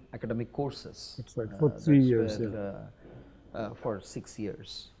 Dean Academic Courses. That's right, for 3 years. For 6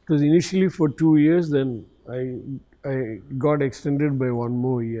 years. It was initially for 2 years, then I got extended by 1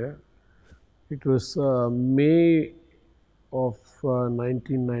 more year. It was May of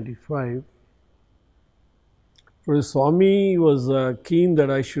 1995. Professor Swami was keen that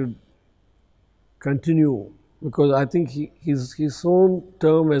I should continue, because I think his own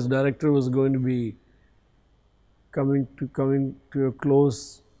term as director was going to be coming to a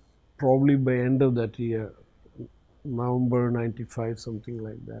close probably by end of that year, November 95, something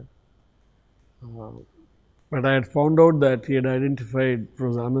like that. But I had found out that he had identified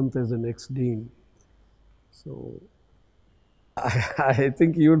Professor Anant as the next dean. So I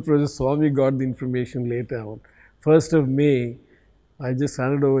think even Professor Swami got the information later on. 1st of May, I just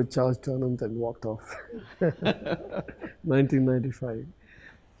handed over charge to Anant and walked off. 1995.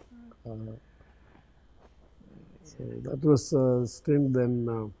 So that was a stint.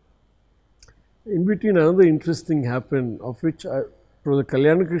 Then in between, another interesting happened, of which Professor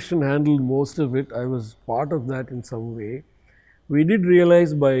Kalyanakrishnan handled most of it. I was part of that in some way. We did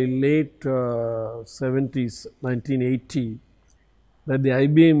realize by late 70s, 1980, that the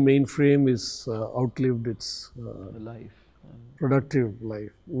IBM mainframe is outlived its Life. productive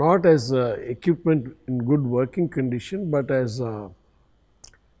life. Not as equipment in good working condition, but as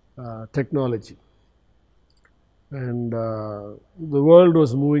technology. And the world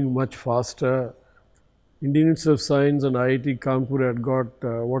was moving much faster. Indian Institute of Science and IIT Kanpur had got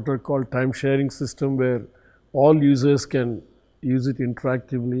what are called time sharing system, where all users can use it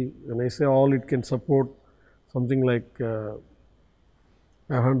interactively. When I say all, it can support something like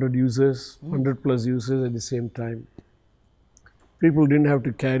 100 users, 100 plus users at the same time. People didn't have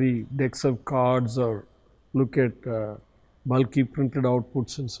to carry decks of cards or look at bulky printed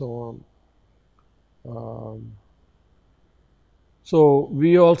outputs and so on. So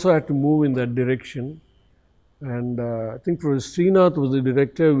we also had to move in that direction. And I think Professor Srinath was the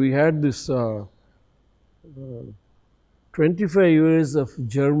director. We had this 25 years of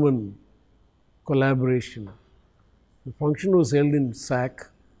German collaboration. The function was held in SAC.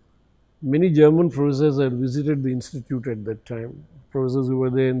 Many German professors had visited the institute at that time, professors who were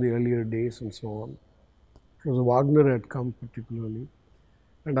there in the earlier days and so on. Professor Wagner had come particularly.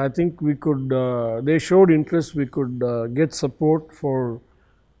 And I think we could, they showed interest, we could get support for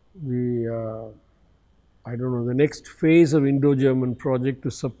the, I don't know, the next phase of Indo-German project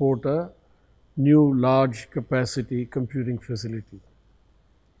to support a new large capacity computing facility.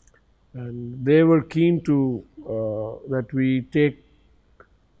 And they were keen to, that we take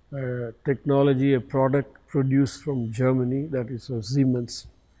technology, a product produced from Germany, that is Siemens.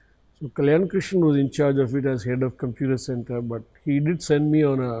 So Kalyanakrishnan was in charge of it as head of computer center, but he did send me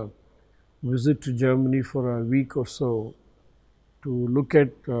on a visit to Germany for a week or so to look at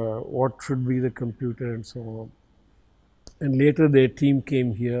what should be the computer and so on. And later their team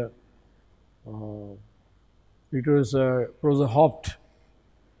came here. It was Professor Haupt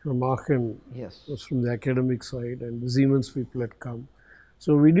from Aachen, Yes. was from the academic side, and the Siemens people had come.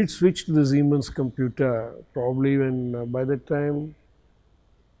 So we did switch to the Siemens computer probably when by that time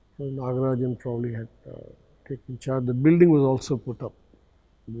Nagarajan probably had taken charge. The building was also put up,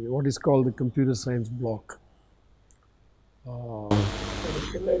 what is called the computer science block.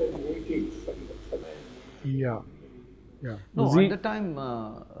 Yeah, yeah. No, at the time,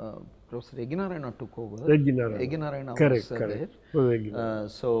 Professor Eginarayana took over. Eginarayana Correct, was correct. there.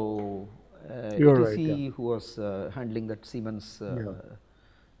 So You're it is right, he who was handling that Siemens.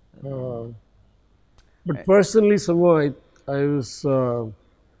 But personally, somehow I was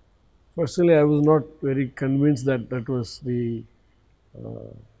personally I was not very convinced that that was the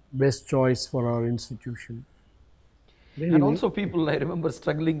best choice for our institution. Anyway. And also people, I remember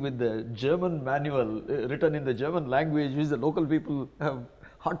struggling with the German manual written in the German language, which the local people have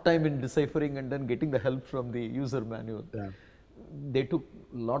hard time in deciphering and then getting the help from the user manual. Yeah. They took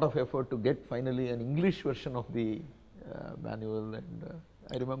a lot of effort to get finally an English version of the manual, and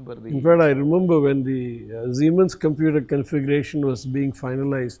I remember the. In fact, I remember when the Siemens computer configuration was being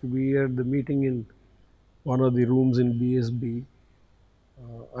finalized, we had the meeting in one of the rooms in BSB.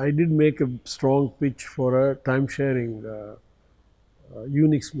 I did make a strong pitch for a time-sharing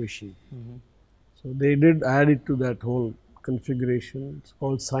Unix machine. So they did add it to that whole configuration. It's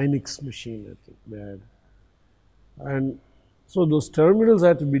called Cynix machine, I think they had. And so those terminals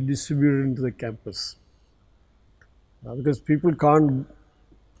had to be distributed into the campus. Because people can't,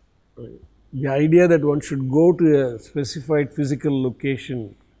 the idea that one should go to a specified physical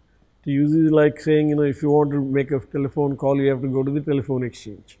location to use it is like saying, you know, if you want to make a telephone call, you have to go to the telephone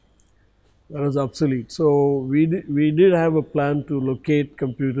exchange. That was obsolete. So we did have a plan to locate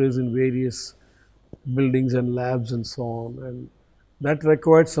computers in various buildings and labs and so on, and that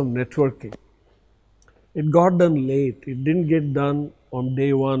required some networking. It got done late. It didn't get done on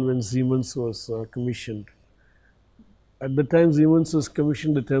day one when Siemens was commissioned. At the time Siemens was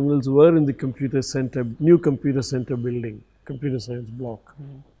commissioned, the terminals were in the computer center, new computer center building, computer science block.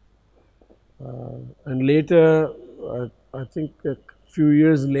 And later, I think a few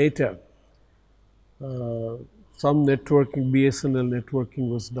years later, some networking, BSNL networking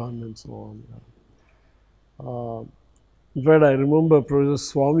was done and so on. In fact, I remember Professor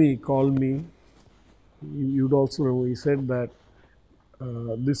Swami called me. You'd also remember, he said that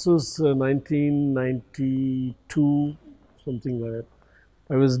this was 1992, something like that.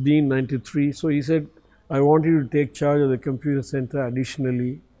 I was Dean 93. So he said, I want you to take charge of the computer center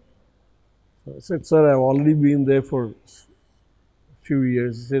additionally. So I said, sir, I've already been there for a few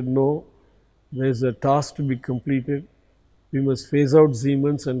years. He said, no, there's a task to be completed. We must phase out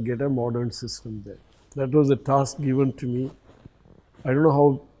Siemens and get a modern system there. That was a task given to me. I don't know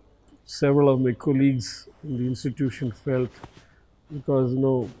how several of my colleagues in the institution felt, because, you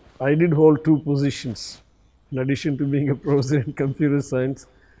know, I did hold two positions. In addition to being a professor in computer science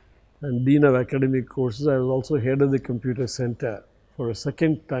and dean of academic courses, I was also head of the computer center for a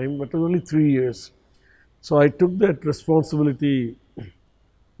second time, but it was only 3 years. So I took that responsibility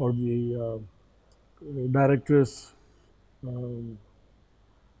for the director's,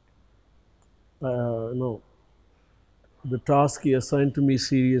 the task he assigned to me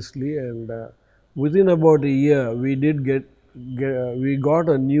seriously, and within about a year, we got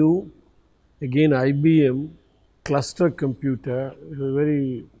a new, again IBM cluster computer. It was a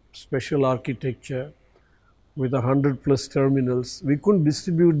very special architecture with 100+ terminals. We couldn't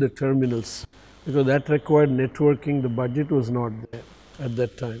distribute the terminals because that required networking. The budget was not there at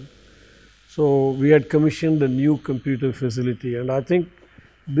that time. So we had commissioned a new computer facility, and I think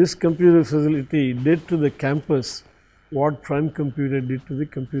this computer facility did to the campus what Prime Computer did to the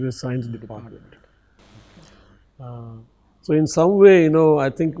computer science department. So in some way, you know, I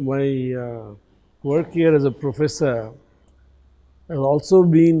think my work here as a professor has also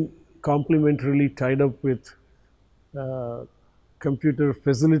been complementarily tied up with computer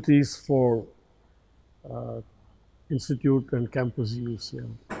facilities for institute and campus use. Yeah.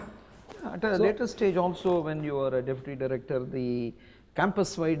 At a later stage also, when you were a deputy director, the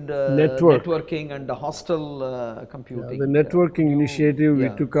campus-wide networking and the hostel computing. The networking initiative we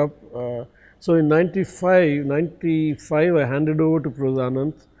took up. So in 95, I handed over to Professor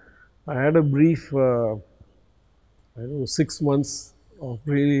Anand. I had a brief, I don't know, 6 months of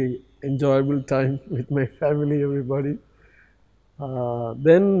really enjoyable time with my family, everybody.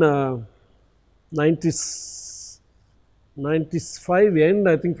 Then 95 end,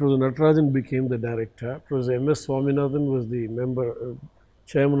 I think Professor Natarajan became the director. Professor M.S. Swaminathan was the member,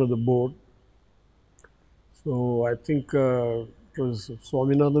 chairman of the board. So I think Professor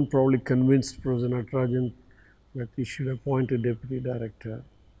Swaminathan probably convinced Professor Natarajan that he should appoint a deputy director.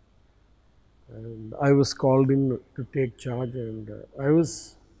 And I was called in to take charge, and I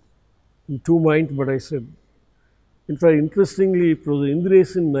was in two minds, but I said, in fact, interestingly, Professor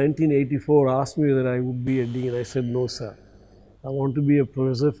Indiresh in 1984 asked me whether I would be a dean. I said, no, sir. I want to be a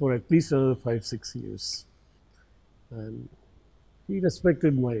professor for at least another 5-6 years. And he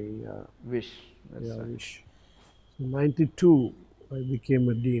respected my wish. wish. So, 92, I became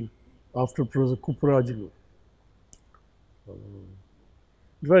a dean after Professor Kupparajulu.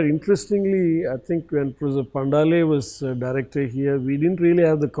 Very interestingly, I think when Professor Pandale was director here, we didn't really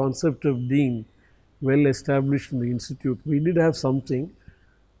have the concept of dean well established in the institute. We did have something,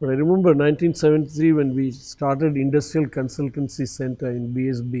 but I remember 1973 when we started Industrial Consultancy Center in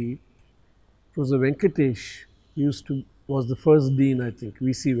BSB, Professor Venkatesh was the first dean, I think,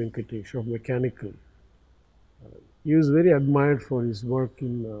 VC Venkatesh of mechanical. He was very admired for his work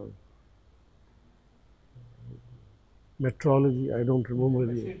in metrology, I don't remember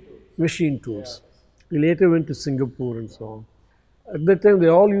the machine tools. He later went to Singapore and so on. At that time, they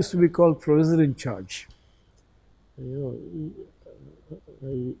all used to be called professor in charge.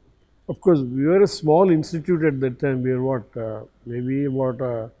 Of course, we were a small institute at that time. We were what, maybe about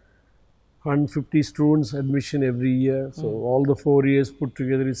 150 students admission every year. So all the 4 years put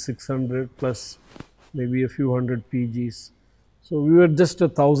together is 600 plus maybe a few hundred PGs. So we were just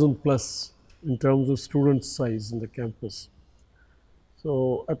 1,000 plus in terms of student size in the campus.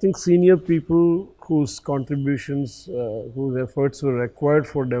 So I think senior people whose contributions, whose efforts were required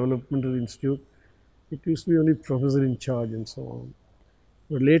for development of the institute, it used to be only professor in charge and so on.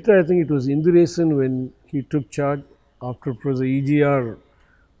 But later I think it was Indiresan when he took charge after Professor EGR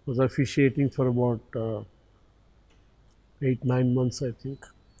was officiating for about 8-9 months I think.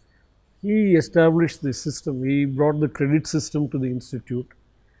 He established the system, he brought the credit system to the institute.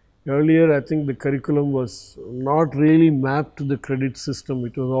 Earlier, I think the curriculum was not really mapped to the credit system.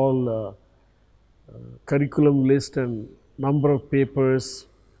 It was all curriculum list and number of papers,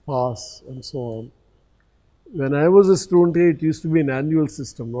 pass and so on. When I was a student here, it used to be an annual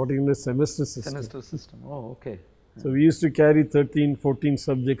system, not even a semester system. Semester system, oh okay. So we used to carry 13, 14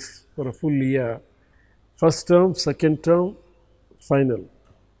 subjects for a full year. First term, second term, final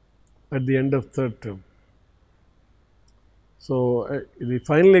at the end of third term. So the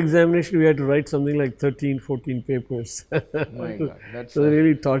final examination, we had to write something like 13, 14 papers. My God, that's a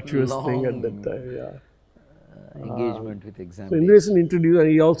really tortuous thing at that time. Yeah. Engagement with So examination. Indiresan introduced, and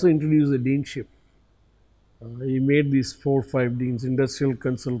he also introduced the deanship. He made these 4 or 5 deans: industrial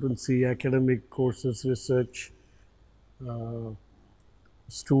consultancy, academic courses, research,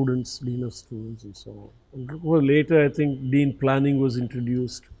 students, dean of students, and so on. And later, I think dean planning was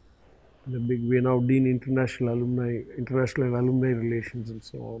introduced. In a big way now, Dean International Alumni, International and Alumni Relations and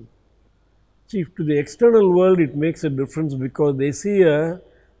so on. Chief, to the external world it makes a difference because they see a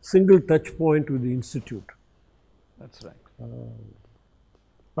single touch point with the institute. That's right.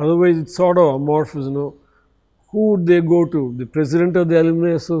 Otherwise it's sort of amorphous, you know. Who would they go to? The president of the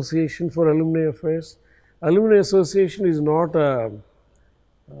Alumni Association for Alumni Affairs? Alumni Association is not a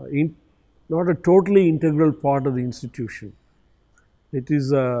totally integral part of the institution. It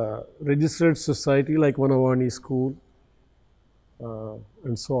is a registered society like Vanavani School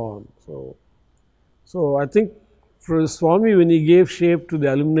and so on. So I think for Swami, when he gave shape to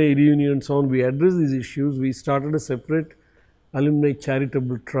the alumni reunion and so on, we addressed these issues. We started a separate alumni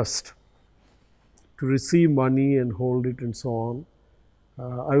charitable trust to receive money and hold it and so on.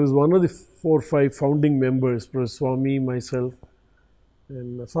 I was one of the 4 or 5 founding members, Professor Swami, myself,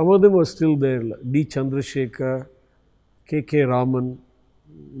 and some of them were still there, D. Chandrasekhar, K.K. Raman.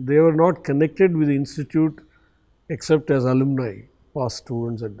 They were not connected with the institute except as alumni, past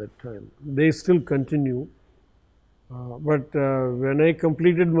students at that time. They still continue. But when I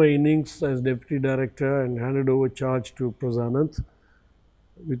completed my innings as deputy director and handed over charge to Professor Ananth,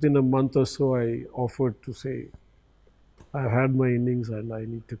 within a month or so I offered to say, I have had my innings and I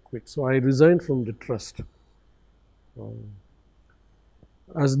need to quit. So I resigned from the trust.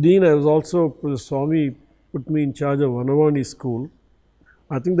 As dean, I was also, Professor Swami put me in charge of Vanavani School.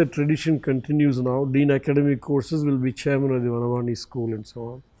 I think the tradition continues now. Dean Academic Courses will be chairman of the Vanavani School and so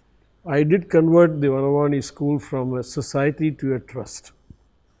on. I did convert the Vanavani School from a society to a trust.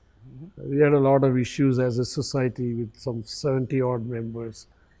 We had a lot of issues as a society with some 70 odd members.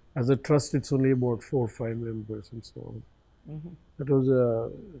 As a trust, it's only about 4 or 5 members and so on. That was a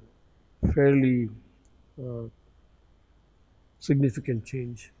fairly significant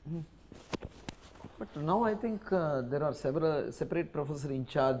change. But now I think there are several separate professor in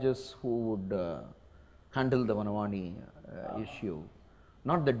charges who would handle the Vanavani issue,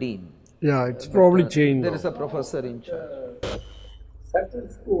 not the dean. Yeah, it's probably changed. There is a professor in charge. Certain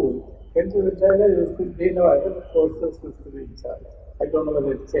school, Pandu Rangan used to be other courses used to be in charge. I don't know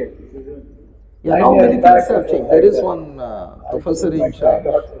whether it changed. Yeah, now many things have changed. There is one professor in charge.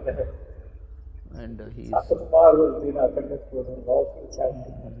 And he is.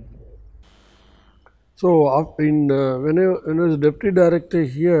 So, when I was deputy director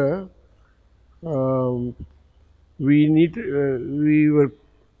here, we were,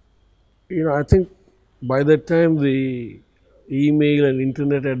 I think by that time the email and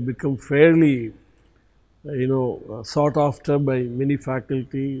internet had become fairly, sought after by many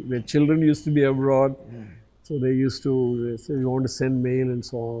faculty. Their children used to be abroad, so they used to say, we want to send mail and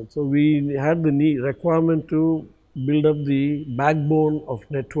so on. So we had the requirement to build up the backbone of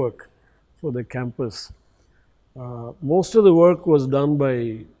network for the campus. Most of the work was done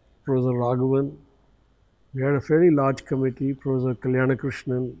by Professor Raghavan. We had a fairly large committee, Professor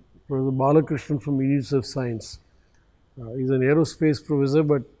Kalyanakrishnan, Professor Balakrishnan from Institute of Science. He's an aerospace professor,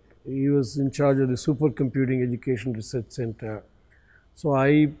 but he was in charge of the Supercomputing Education Research Center. So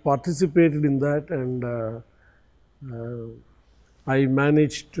I participated in that, and I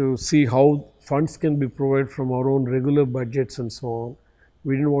managed to see how funds can be provided from our own regular budgets and so on.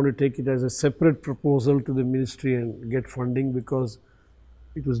 We didn't want to take it as a separate proposal to the ministry and get funding, because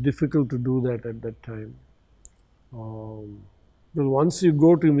it was difficult to do that at that time. But once you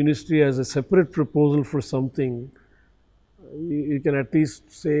go to ministry as a separate proposal for something, you can at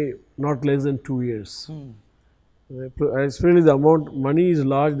least say not less than 2 years. Especially the amount money is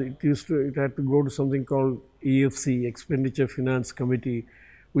large. It had to go to something called EFC, Expenditure Finance Committee,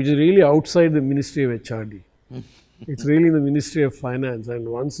 which is really outside the Ministry of HRD. It's really the Ministry of Finance, and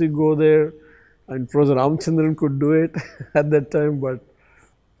once you go there, and Professor Ramchandran could do it at that time, but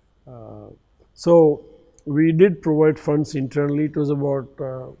so we did provide funds internally. It was about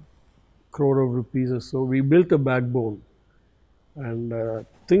crore of rupees or so. We built a backbone, and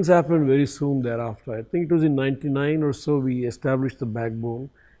things happened very soon thereafter. I think it was in 99 or so we established the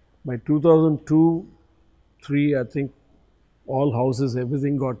backbone. By 2002, 3, I think all houses,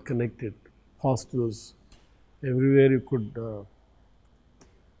 everything got connected, hostels, everywhere you could,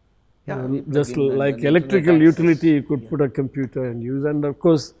 just like electrical utility, you could put a computer and use. And of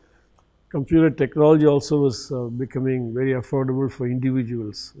course, computer technology also was becoming very affordable for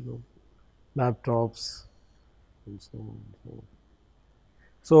individuals, laptops and so on.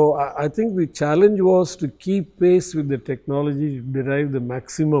 So I think the challenge was to keep pace with the technology, to derive the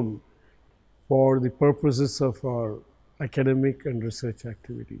maximum for the purposes of our academic and research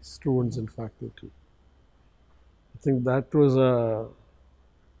activities, students and faculty. I think that was a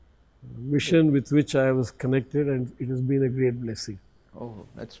mission with which I was connected, and it has been a great blessing. Oh,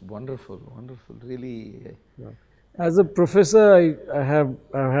 that's wonderful, wonderful, really. Yeah. As a professor, I have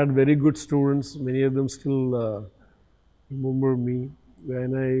had very good students. Many of them still remember me.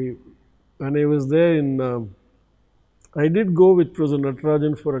 When I was there I did go with Professor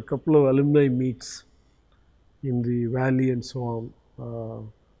Natarajan for a couple of alumni meets in the valley and so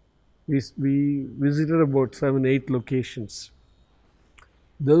on. We visited about 7, 8 locations.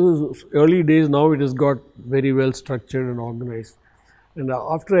 Those early days, now it has got very well structured and organized. And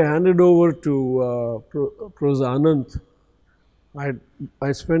after I handed over to Professor Anant,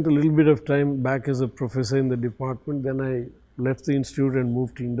 I spent a little bit of time back as a professor in the department. Then I left the institute and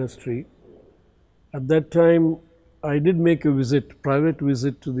moved to industry. At that time, I did make a visit, private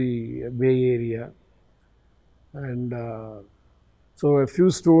visit to the Bay Area. And so a few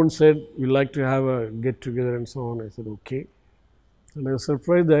students said, we'd like to have a get-together and so on. I said, okay. And I was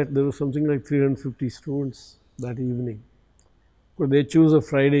surprised that there was something like 350 students that evening. So they choose a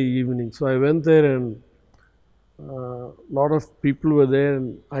Friday evening. So I went there, and a lot of people were there.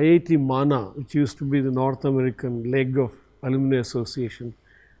 And IIT Mana, which used to be the North American leg of Alumni Association,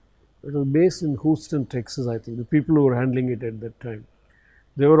 it was based in Houston, Texas, I think, the people who were handling it at that time.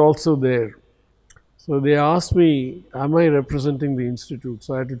 They were also there. So they asked me, am I representing the institute?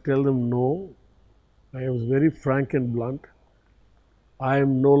 So I had to tell them no. I was very frank and blunt. I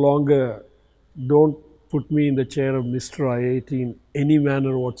am no longer, don't put me in the chair of Mr. IIT in any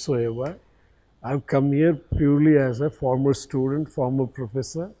manner whatsoever. I've come here purely as a former student, former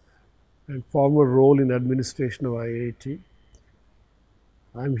professor, and former role in administration of IIT.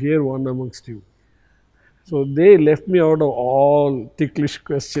 I'm here one amongst you. So they left me out of all ticklish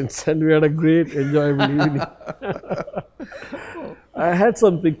questions, and we had a great, enjoyable evening. I had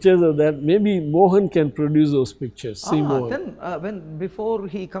some pictures of that. Maybe Mohan can produce those pictures. See Mohan. Then before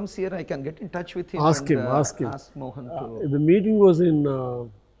he comes here, I can get in touch with him. Ask him. Ask Mohan to. The meeting was in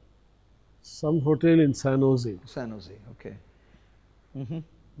some hotel in San Jose. San Jose, okay.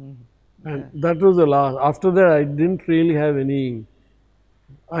 And that was the last. After that, I didn't really have any.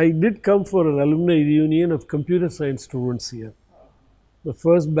 I did come for an alumni reunion of computer science students here. The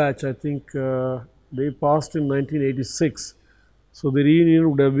first batch, I think, they passed in 1986. So the reunion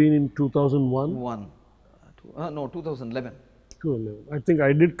would have been in 2001. No, 2011. 2011. I think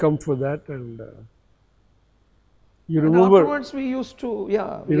I did come for that, and you and remember. Afterwards, we used to,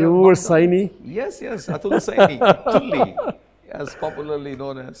 yeah. You remember Saini? Yes, Atul Saini, Tulli, as popularly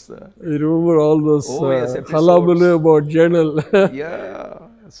known as. You remember all those hullabaloo about journal. Yeah,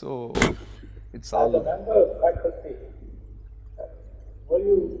 so it's all. As a member of faculty, were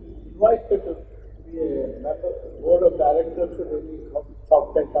you invited to be a member, board of directors of any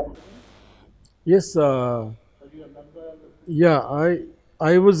software company? Yes. Were you a member? Yeah,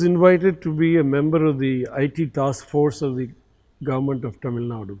 I was invited to be a member of the IT task force of the government of Tamil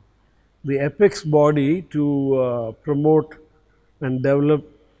Nadu, the apex body to promote and develop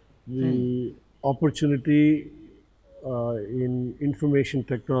the opportunity in information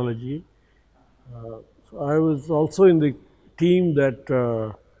technology. So I was also in the team that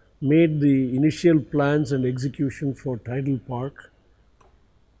made the initial plans and execution for Tidal Park.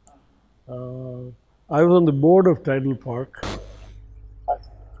 I was on the board of Tidal Park.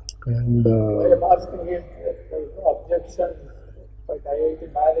 And I am asking if there is no objection by IIT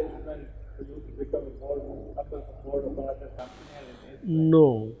management to you to become a board of another company.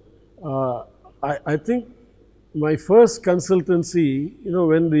 no, I think my first consultancy,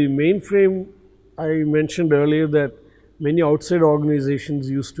 when the mainframe, I mentioned earlier that many outside organizations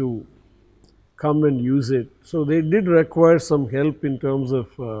used to come and use it. So they did require some help in terms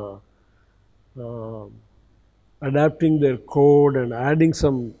of adapting their code and adding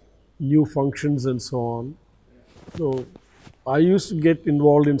some new functions and so on. So I used to get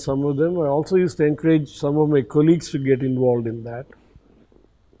involved in some of them. I also used to encourage some of my colleagues to get involved in that.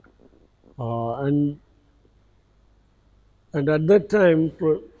 And at that time,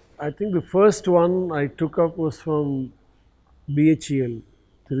 I think the first one I took up was from BHEL,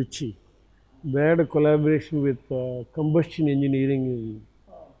 Trichy. They had a collaboration with combustion engineering in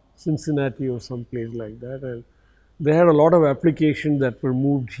Cincinnati or someplace like that. And they had a lot of applications that were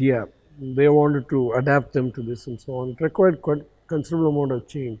moved here. They wanted to adapt them to this and so on. It required quite considerable amount of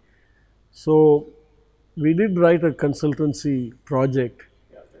change. So we did write a consultancy project.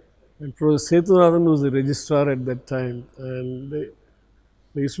 And Professor Sethurathan was the registrar at that time, and there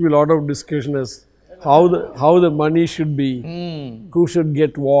used to be a lot of discussion as how the money should be, who should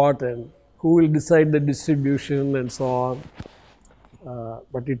get what, and who will decide the distribution and so on.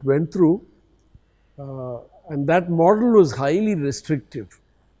 But it went through, and that model was highly restrictive,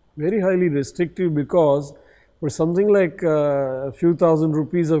 very highly restrictive, because for something like a few thousand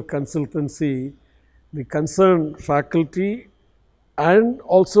rupees of consultancy, the concerned faculty and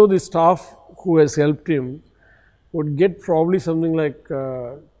also the staff who has helped him would get probably something like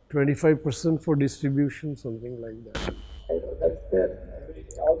 25% for distribution, something like that. I know that's fair.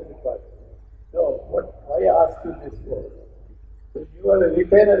 All the department. No, why I ask you this was, when you are a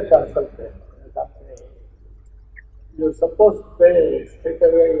retainer consultant in a company, you are supposed to pay straight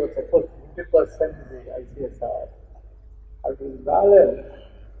away, you are supposed to 50% to the ICSR. Out of the balance,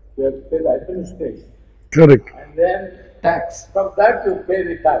 you have to pay the administration. Correct. And then Tax. from that you pay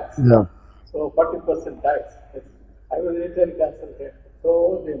the tax. Yeah. So 40% tax. I was a retail consultant.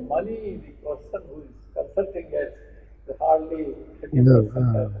 So the money the person who is consulting gets hardly 30%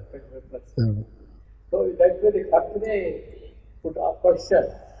 or 25%. So that's where the company put up question.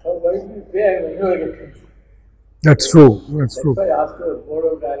 So why do you pay when you are getting? That's true. That's true. That's why I asked the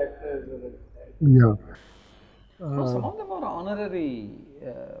board of directors. Yeah. No, some of them are honorary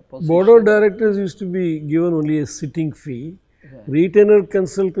positions. Board of directors used to be given only a sitting fee. Retainer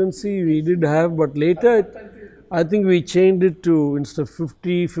consultancy we did have, but later I think we changed it to, instead of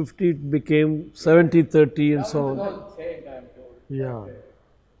 50-50, it became 70-30 and so on. Yeah.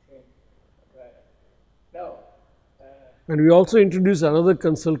 And we also introduced another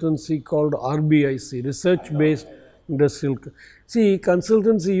consultancy called RBIC, Research Based Industrial. See,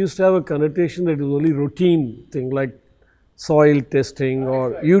 consultancy used to have a connotation that it was only routine thing like soil testing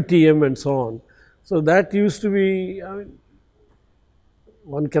or UTM and so on. So that used to be, I mean,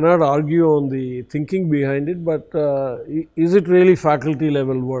 one cannot argue on the thinking behind it, but is it really faculty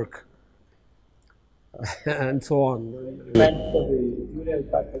level work? And so on. Meant for the junior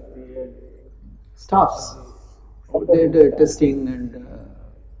faculty and Staffs. They did testing and.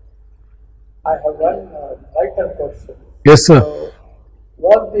 I have one vital question. Yes, sir. So,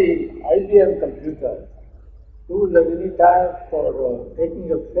 was the IBM computer used at any time for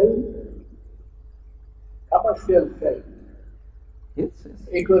taking a film, commercial film? Yes, yes.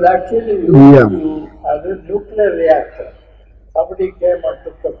 It was actually used as a nuclear reactor. Somebody came and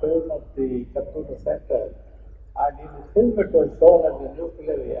took a film of the computer center, and in the film it was shown as a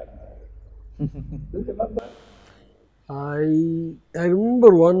nuclear reactor. Do you remember? I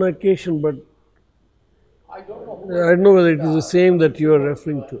remember one occasion, but I don't know. I don't know whether it is the same that you are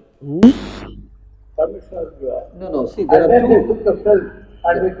referring to. Commissioner, you are. No, see, there And are then they two. took the film,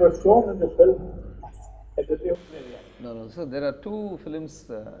 and it was shown in the film as a nuclear reactor. No, so there are two films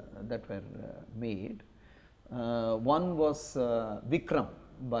that were made. One was Vikram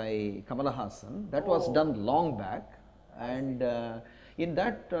by Kamala Hassan. That was done long back, and in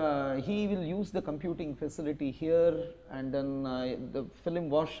that he will use the computing facility here, and then the film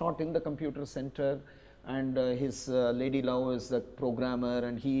was shot in the computer center, and his lady love is the programmer,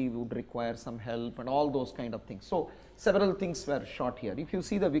 and he would require some help and all those kind of things. So several things were shot here. If you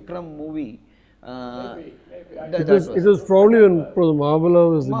see the Vikram movie, It was probably when Professor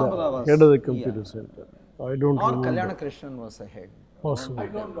Mahabala was Mahabala was, the head of the computer center. I don't or remember. Kalyana Krishnan was the head. Possible. I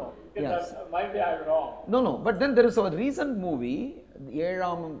don't know. Yes. Maybe I'm wrong. No, but then there is a recent movie,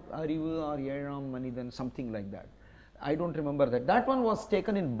 Elam Arivu or Elam Manithan, something like that. I don't remember that. That one was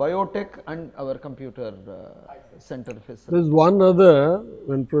taken in biotech and our computer center facility. There's one other,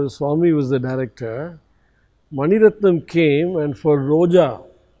 when Prof. Swami was the director, Maniratnam came, and for Roja,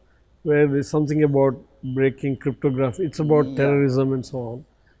 where there's something about breaking cryptography, it's about terrorism and so on.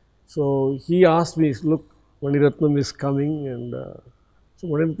 So he asked me, look, Maniratnam is coming, and so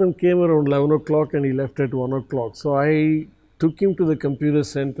Maniratnam came around 11 o'clock and he left at 1 o'clock. So I took him to the computer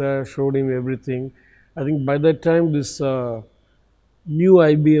center, showed him everything. I think by that time this new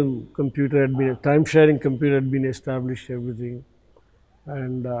IBM computer had been, time sharing computer had been established, everything.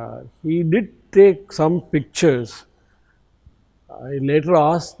 And he did take some pictures. I later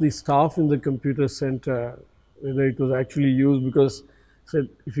asked the staff in the computer center whether it was actually used, because said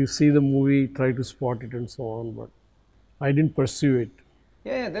if you see the movie, try to spot it and so on, but I didn't pursue it.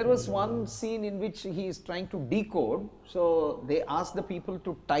 Yeah, there was one scene in which he is trying to decode. So they ask the people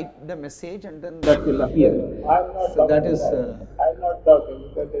to type the message and then that will appear. I'm not So that talking is. I'm not talking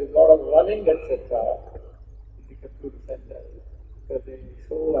because there is a lot of running, etc. in the computer center. Because they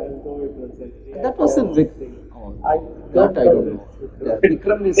show as though it was a That was in thing. Oh, I that I don't know. this. Yeah,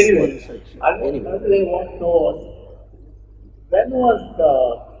 Vikram is Anyway, one such. Another they want to know when was the,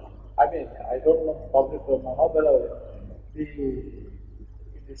 I mean, I don't know probably for Mahabharata, the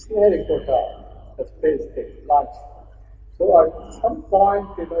Sriharikota, the space thing, launch. So at some point,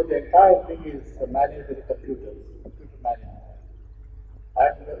 the entire thing is managed with computers, computer management.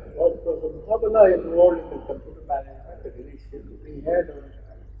 And was Professor Mahabharata enrolled in the computer management initially? We had a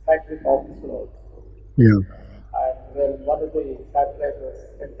scientific officer also. Yeah. And when one of the satellites was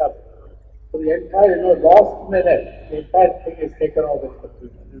sent up, so the entire, last minute, the entire thing is taken off the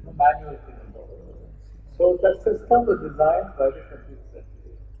computer. There's no manual thing involved. So that system was designed by the computer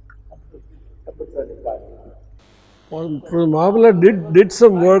department. Well, Prof. Mahabala did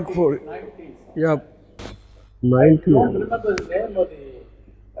some work for, 90s. yeah, I 90. don't remember the name of the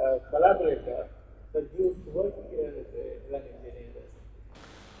collaborator, but he used to work here as a design engineer.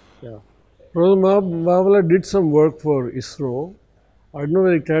 Yeah. Prof. Mahabala did some work for ISRO. I don't know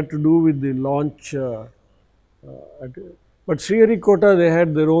whether it had to do with the launch, but Sriharikota, they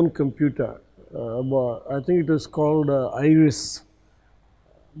had their own computer. I think it was called Iris,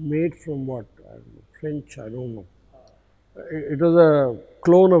 made from what? I don't know, French, I don't know. It was a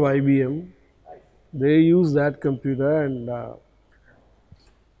clone of IBM. They used that computer, and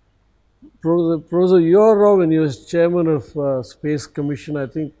Professor U.R. Rao, when he was chairman of Space Commission, I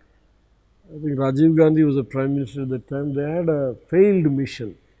think Rajiv Gandhi was the Prime Minister at that time. They had a failed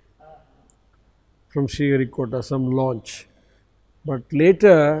mission from Sriharikota, some launch. But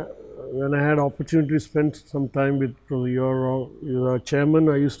later, when I had opportunity to spend some time with Professor U.R. Rao, he was our chairman,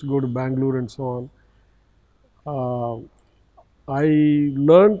 I used to go to Bangalore and so on. I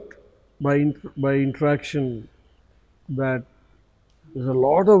learned by interaction that there's a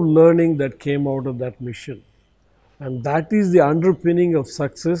lot of learning that came out of that mission. And that is the underpinning of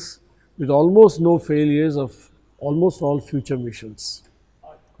success, with almost no failures of almost all future missions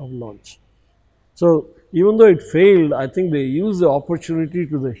of launch. So even though it failed, I think they used the opportunity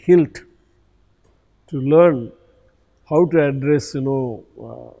to the hilt to learn how to address, good,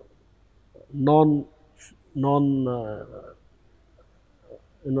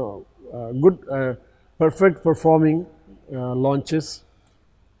 perfect performing launches,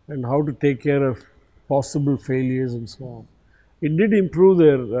 and how to take care of possible failures and so on. It did improve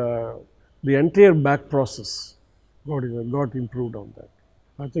the entire back process got improved on that.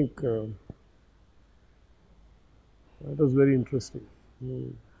 I think that was very interesting.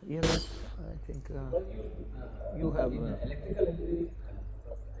 Yes, I think you have. Electrical engineering,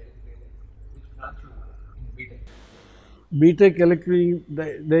 which branch you in BTech? BTech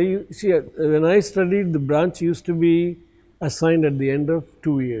electrical, see, when I studied, the branch used to be assigned at the end of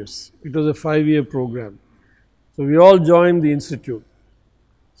 2 years. It was a 5-year program. So we all joined the institute.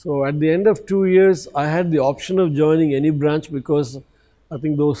 So at the end of 2 years, I had the option of joining any branch, because I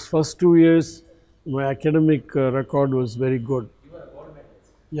think those first 2 years, my academic record was very good. You were a gold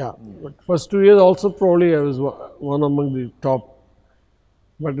medalist. Yeah, but first 2 years also probably I was one among the top.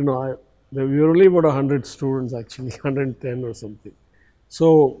 But there were only about 100 students actually, 110 or something.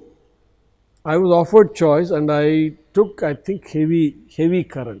 So I was offered choice, and I took, I think, heavy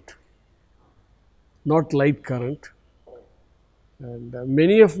current, not light current. And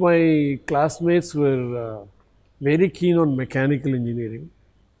many of my classmates were very keen on mechanical engineering.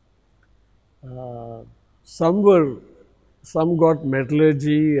 Some got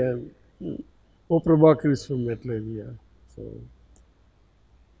metallurgy, and Prabhakar is from metallurgy. Yeah. So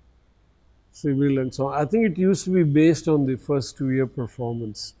civil and so on. I think it used to be based on the first 2-year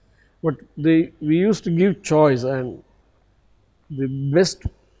performance. But we used to give choice and the best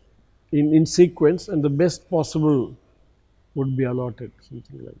in sequence and the best possible would be allotted,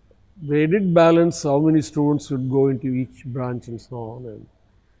 something like that. They did balance how many students would go into each branch and so on. And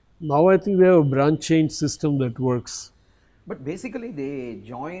now I think we have a branch change system that works. But basically they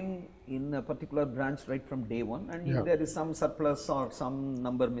join in a particular branch right from day one, and Yeah. if there is some surplus or some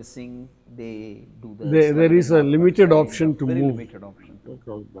number missing, they do the There is a sliding limited sliding option to very move limited option to.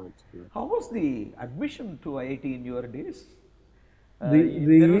 across branch. Yeah. How was the admission to IIT in your days? The-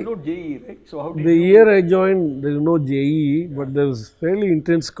 there was no JEE, right? So how did The you? year I joined, there was no JEE, but there was fairly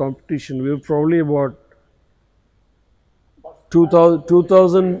intense competition. We were probably about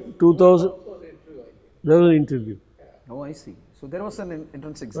 2000 there was an interview. Oh, I see. So there was an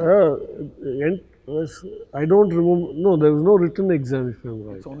entrance exam. I don't remember, no, there was no written exam if I'm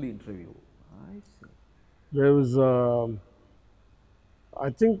right. It's only interview. I see. There was, I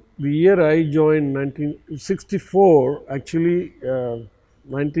think the year I joined, 1964, actually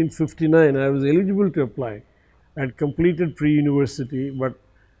 1959, I was eligible to apply. I had completed pre-university, but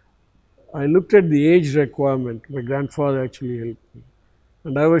I looked at the age requirement. My grandfather actually helped me.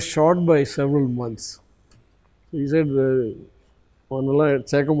 And I was short by several months. So he said, so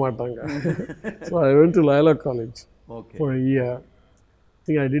I went to Laila College Okay. for a year. I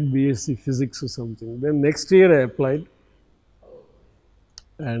think I did BSc Physics or something. Then next year I applied.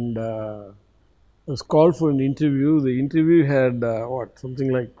 And I was called for an interview. The interview had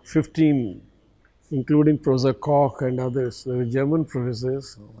something like 15, including Professor Koch and others. There were German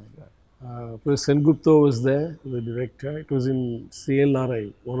professors. Oh my God. Professor Sengupta was there, the director. It was in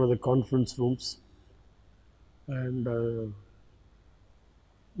CLRI, one of the conference rooms. And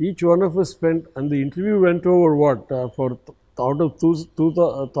each one of us spent, and the interview went over for out of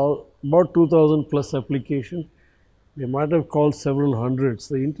about 2,000 plus applications. They might have called several hundreds.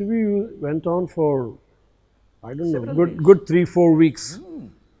 The interview went on for, I don't know, good 3-4 weeks.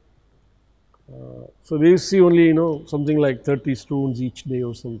 So they used to see only, something like 30 students each day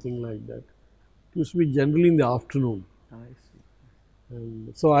or something like that. It used to be generally in the afternoon. I see.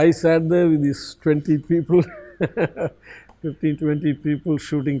 And so I sat there with these 20 people, 15, 20 people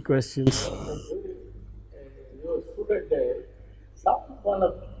shooting questions. Your student day, one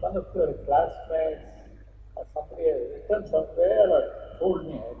of your classmates or somebody has written somewhere or told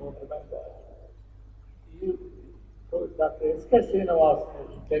me, I don't remember. You told Dr. S.K. Srinivasan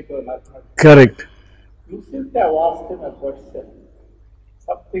used to take your mathematics. Correct. You seem to have asked him a question.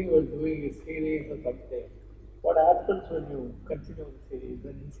 Something you were doing a series or something. What happens when you continue the series?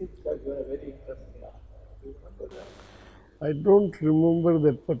 And he seems like you are a very interesting answer. Do you remember that? I don't remember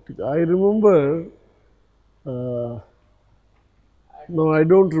that particular. I remember. No, I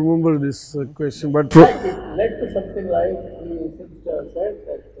don't remember this question. But It led to something like he seems to have said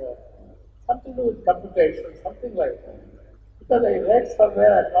that something to do with computation, something like that. Because I read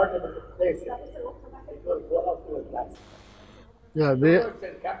somewhere, I'm not able to place it. It was one of your classes. yeah, It's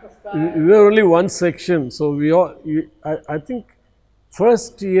in campus time. we were only one section. So I think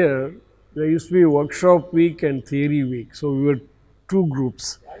first year there used to be workshop week and theory week. So we were 2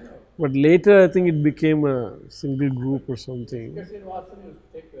 groups. But later I think it became a single group or something. Srinivasan used to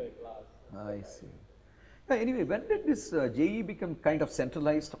take your class. I see. Anyway, when did this JEE become kind of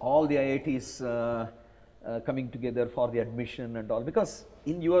centralized, all the IITs coming together for the admission and all? Because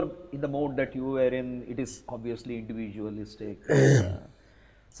in the mode that you were in, it is obviously individualistic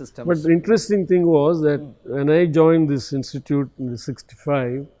systems. But the interesting thing was that when I joined this institute in the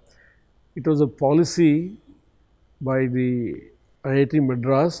 65, it was a policy by the IIT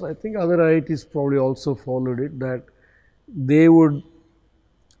Madras. I think other IITs probably also followed it, that they would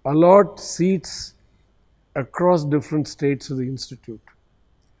allot seats across different states of the institute.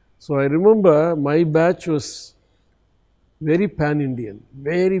 So I remember my batch was very pan-Indian,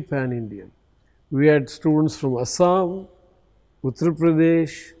 very pan-Indian. We had students from Assam, Uttar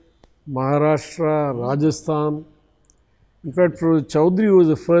Pradesh, Maharashtra, Rajasthan. In fact, Professor Chaudhary was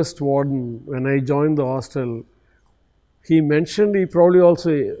the first warden when I joined the hostel. He mentioned, he probably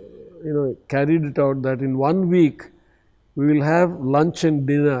also carried it out, that in 1 week we will have lunch and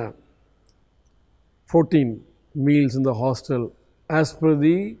dinner, 14 meals in the hostel as per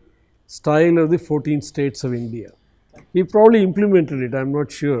the style of the 14 states of India. He probably implemented it, I'm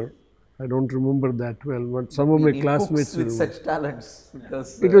not sure. I don't remember that well, but some of my classmates with remember. such talents,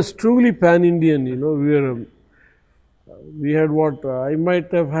 because It was truly pan-Indian, we had I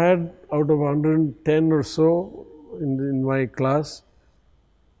might have had out of 110 or so in my class,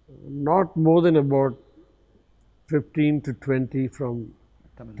 not more than about 15 to 20 from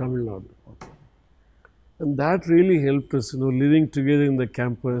Tamil Nadu. Okay. And that really helped us, living together in the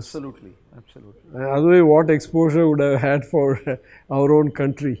campus. Absolutely, absolutely. Otherwise, what exposure would have had for our own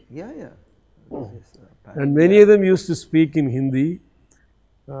country? Yeah, yeah. Yes, And many of them used to speak in Hindi.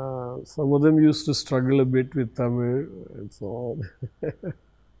 Some of them used to struggle a bit with Tamil and so on.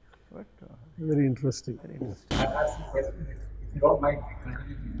 But, Very interesting. very interesting. I'll ask you a question. If you don't mind,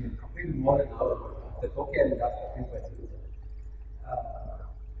 continue to completely more than an hour. That's okay, I will ask a few questions.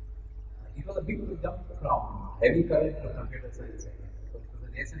 It was a big jump from heavy current to computer science. So it was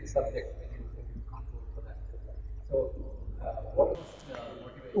a nascent subject when you can't go for that. So, what was the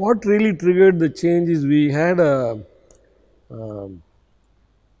motivation? What really triggered the change is we had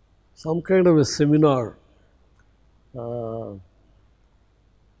some kind of a seminar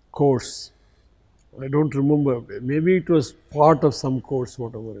course. I don't remember. Maybe it was part of some course,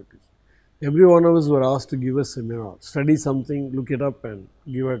 whatever it is. Every one of us were asked to give a seminar, study something, look it up and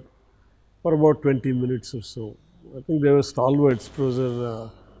give it for about 20 minutes or so. I think there were stalwarts, Professor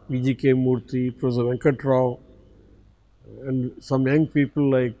V.G.K. Murthy, Professor Venkat Rao, and some young people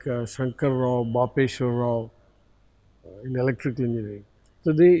like Shankar Rao, Bapeshwar Rao in electrical engineering.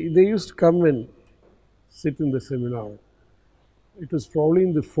 So they used to come and sit in the seminar. It was probably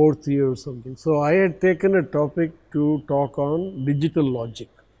in the 4th year or something. So I had taken a topic to talk on digital logic.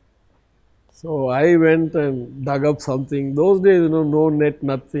 So I went and dug up something. Those days, no net,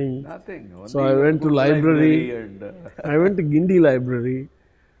 nothing. Nothing. So I went to library. and, I went to Guindy Library,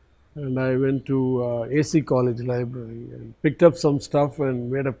 and I went to AC College Library and picked up some stuff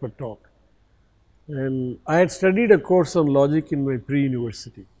and made up a talk. And I had studied a course on logic in my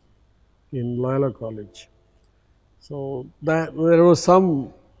pre-university in Loyola College. So that there was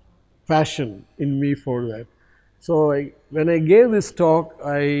some passion in me for that. So when I gave this talk,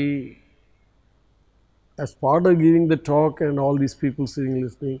 as part of giving the talk and all these people sitting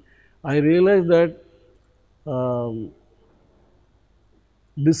listening, I realized that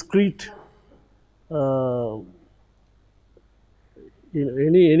discrete,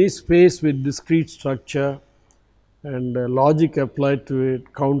 any space with discrete structure and logic applied to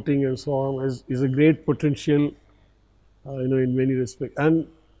it, counting and so on, is a great potential, in many respects. And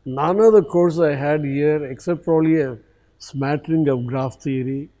none of the course I had here, except probably a smattering of graph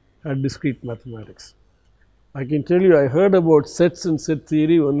theory, had discrete mathematics. I can tell you, I heard about sets and set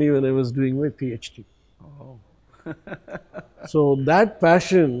theory only when I was doing my PhD. oh. So that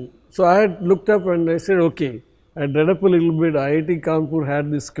passion, so I had looked up and I said, okay, I read up a little bit. IIT Kanpur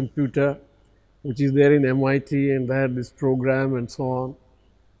had this computer, which is there in MIT, and they had this program and so on.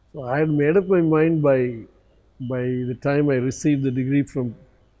 So I had made up my mind by the time I received the degree from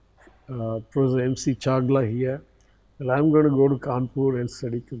Professor M.C. Chagla here, that I'm going to go to Kanpur and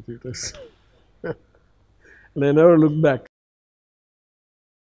study computers. And I never looked back.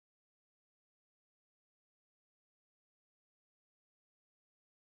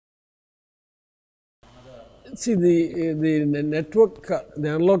 See, the network, the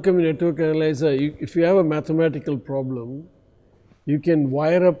analog network analyzer, if you have a mathematical problem, you can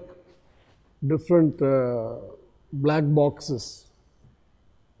wire up different black boxes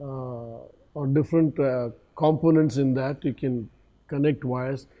or different components in that. You can connect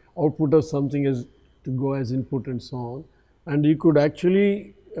wires, output of something is to go as input and so on. And you could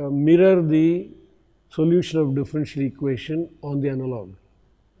actually mirror the solution of differential equation on the analog.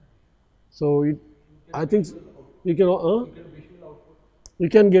 So I think you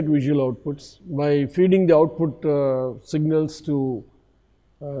can get visual outputs by feeding the output signals to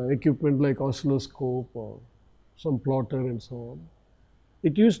equipment like oscilloscope or some plotter and so on.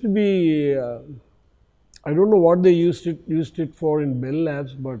 It used to be, I don't know what they used it for in Bell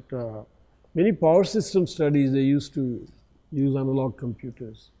Labs, but many power system studies, they used to use analog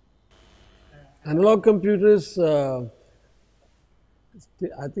computers. Analog computers,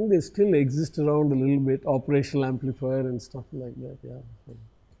 I think they still exist around a little bit, operational amplifier and stuff like that, yeah.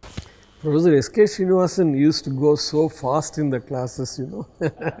 Professor S.K. Srinivasan used to go so fast in the classes,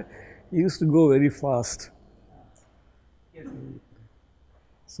 He used to go very fast. Yes.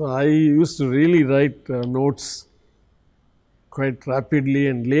 So I used to really write notes quite rapidly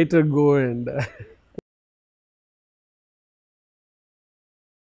and later go and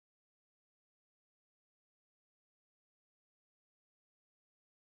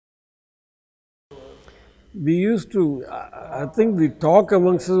we used to, I think the talk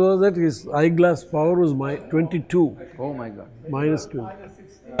amongst us was that his eyeglass power was 22. Oh my God. Minus 2.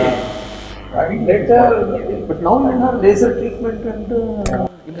 I mean, later, But now you have laser treatment and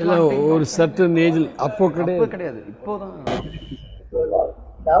Or certain age, appo அப்போ kadai. கிடையாது இப்போதான்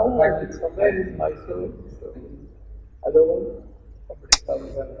now somewhere in Mysore, alone, somebody So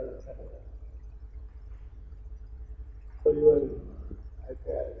you were,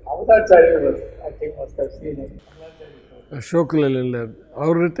 Amadacharya was, I think, must have seen him. ಅಶೋಕಲಲ್ಲ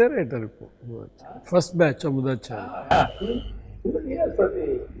ಅವ್ರು retire ಆಯ್ತಾರೆ first batch ಅಮುದಾಚಾರ್ಯ. He was here for the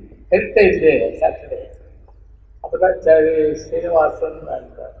Heritage Day, Saturday. Amadacharya, Srinivasan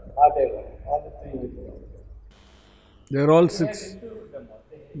and Mahadevan, all the three. They're all six.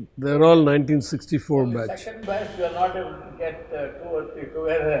 They're all 1964 batch. Second batch, we are not able to get two or three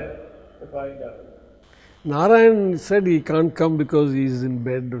together to find out. Narayan said he can't come because he's in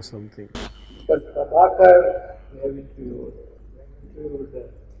bed or something. Because Prabhakar, we have interviewed,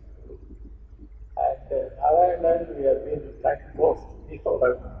 and Narayanan, we have been trying to post. We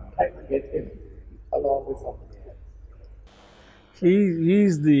are trying to get him along with somebody else.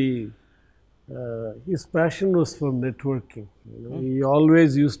 He's the his passion was for networking. You know? He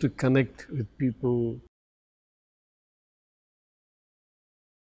always used to connect with people.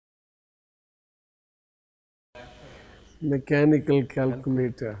 Mechanical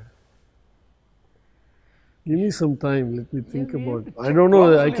calculator. Give me some time. Let me think about it. I don't know.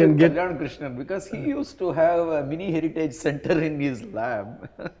 I can get Krishnan, because he used to have a mini heritage center in his lab.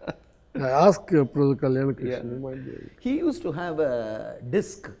 I ask Prof. Krishnan. He used to have a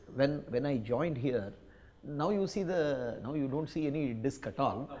disk when I joined here. Now you see now you don't see any disk at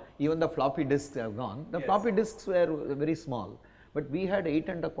all. Even the floppy disks have gone. The floppy disks were very small, but we had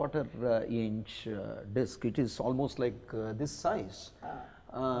 8.25 inch disk. It is almost like this size.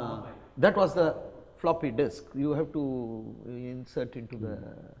 That was the floppy disk. You have to insert into the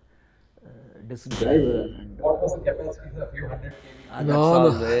disk driver. What was the capacity? A few hundred kb. That's all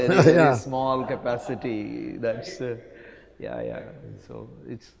very small capacity. That's So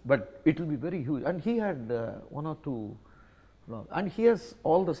but it will be very huge. And he had one or two, and he has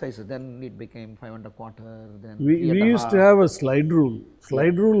all the sizes. Then it became 5.25. Then we used to have a slide rule.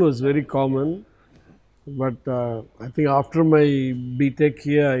 Slide rule was very common, but I think after my BTech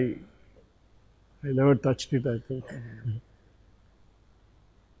here, I never touched it. I think.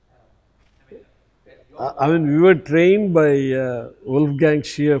 I mean, we were trained by Wolfgang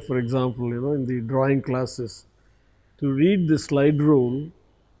Schier, for example, you know, in the drawing classes, to read the slide rule,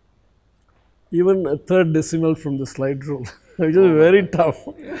 even a third decimal from the slide rule, which is very tough.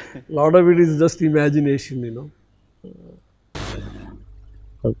 A lot of it is just imagination, you know.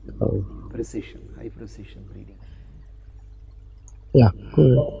 Precision, high precision reading. Yeah, go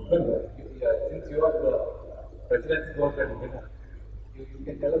ahead. Since you are the President's Gold Medal winner, you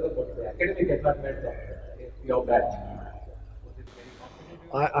can tell us about the academic environment of your batch. Was it very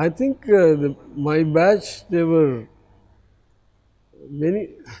competitive? I think my batch, they were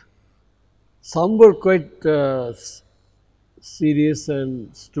some were quite serious and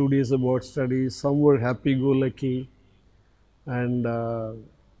studious about studies, some were happy-go-lucky, and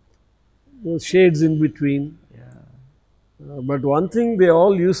shades in between. But one thing they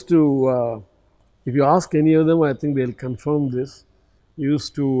all used to, if you ask any of them, I think they'll confirm this,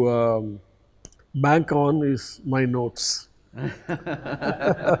 used to bank on is my notes.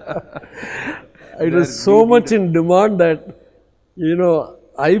 It was so much in demand that, you know,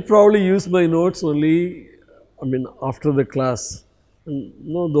 I probably used my notes only, I mean, after the class. And,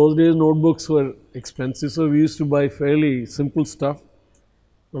 you know, those days notebooks were expensive, so we used to buy fairly simple stuff.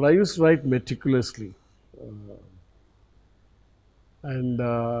 But I used to write meticulously. And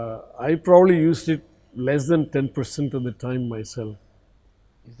I probably used it less than 10% of the time myself.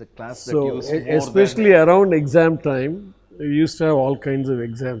 Is the class So, that used more especially around exam time, we used to have all kinds of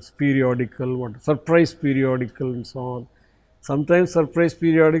exams, periodical, surprise periodical and so on. Sometimes surprise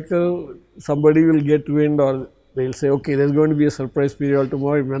periodical, somebody will get wind or they'll say, okay, there's going to be a surprise periodical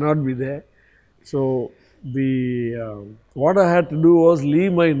tomorrow, it may not be there. So, what I had to do was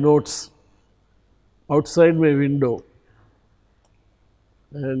leave my notes outside my window.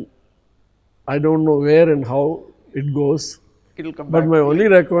 And I don't know where and how it goes. It'll come But back. my only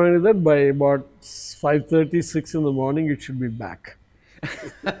requirement is that by about 5:30, 6 in the morning, it should be back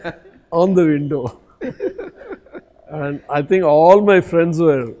on the window. And I think all my friends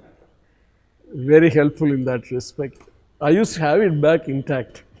were very helpful in that respect. I used to have it back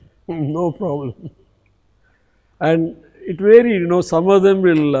intact, no problem. And it varied, you know, some of them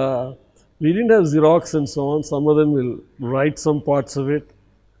will, we didn't have Xerox and so on, some of them will write some parts of it.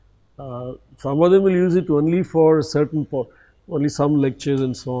 Some of them will use it only for certain, only some lectures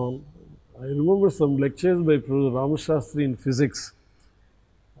and so on. I remember some lectures by Professor Ramashastri in physics.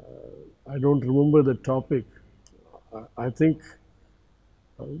 I don't remember the topic. I think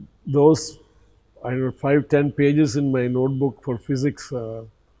those, I don't know, 5-10 pages in my notebook for physics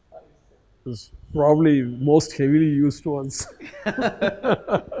was probably most heavily used ones.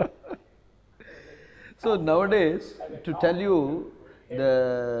 So nowadays, to tell you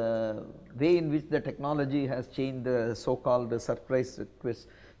the way in which the technology has changed the so-called surprise quiz,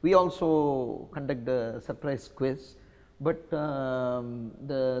 we also conduct the surprise quiz, but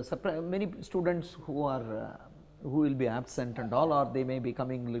many students who are who will be absent and all, or they may be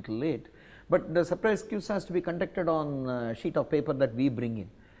coming a little late, but the surprise quiz has to be conducted on a sheet of paper that we bring in.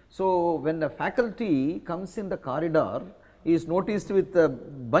 So when the faculty comes in the corridor, is noticed with a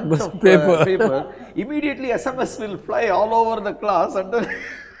bunch of paper, immediately SMS will fly all over the class, and then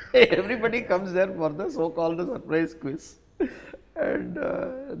everybody comes there for the so-called surprise quiz, and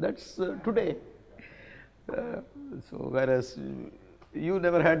that's today. So whereas you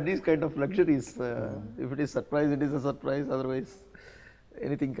never had these kind of luxuries. If it is surprise, it is a surprise. Otherwise,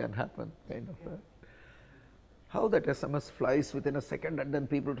 anything can happen. Kind of. How that SMS flies within a second, and then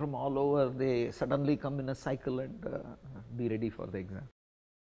people from all over, they suddenly come in a cycle and be ready for the exam.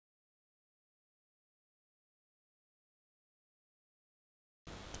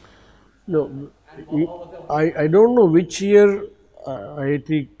 No, I don't know which year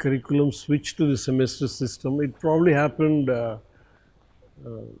IIT curriculum switched to the semester system. It probably happened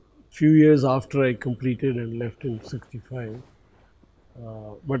few years after I completed and left in 65.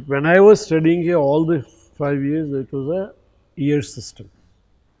 But when I was studying here, all the 5 years, it was a year system.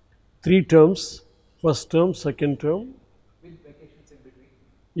 3 terms, first term, second term. With vacations in between.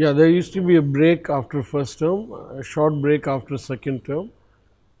 Yeah, there used to be a break after first term, a short break after second term,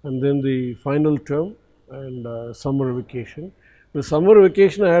 and then the final term and summer vacation. The summer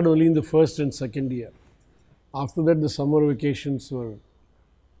vacation I had only in the first and second year. After that, the summer vacations were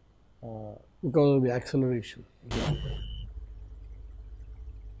because of the acceleration.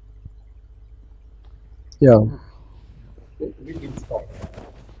 Yeah. We can stop.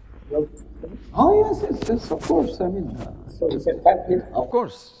 Oh yes, of course. I mean, So we can thank him. of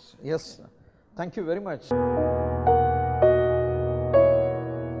course, yes. Thank you very much.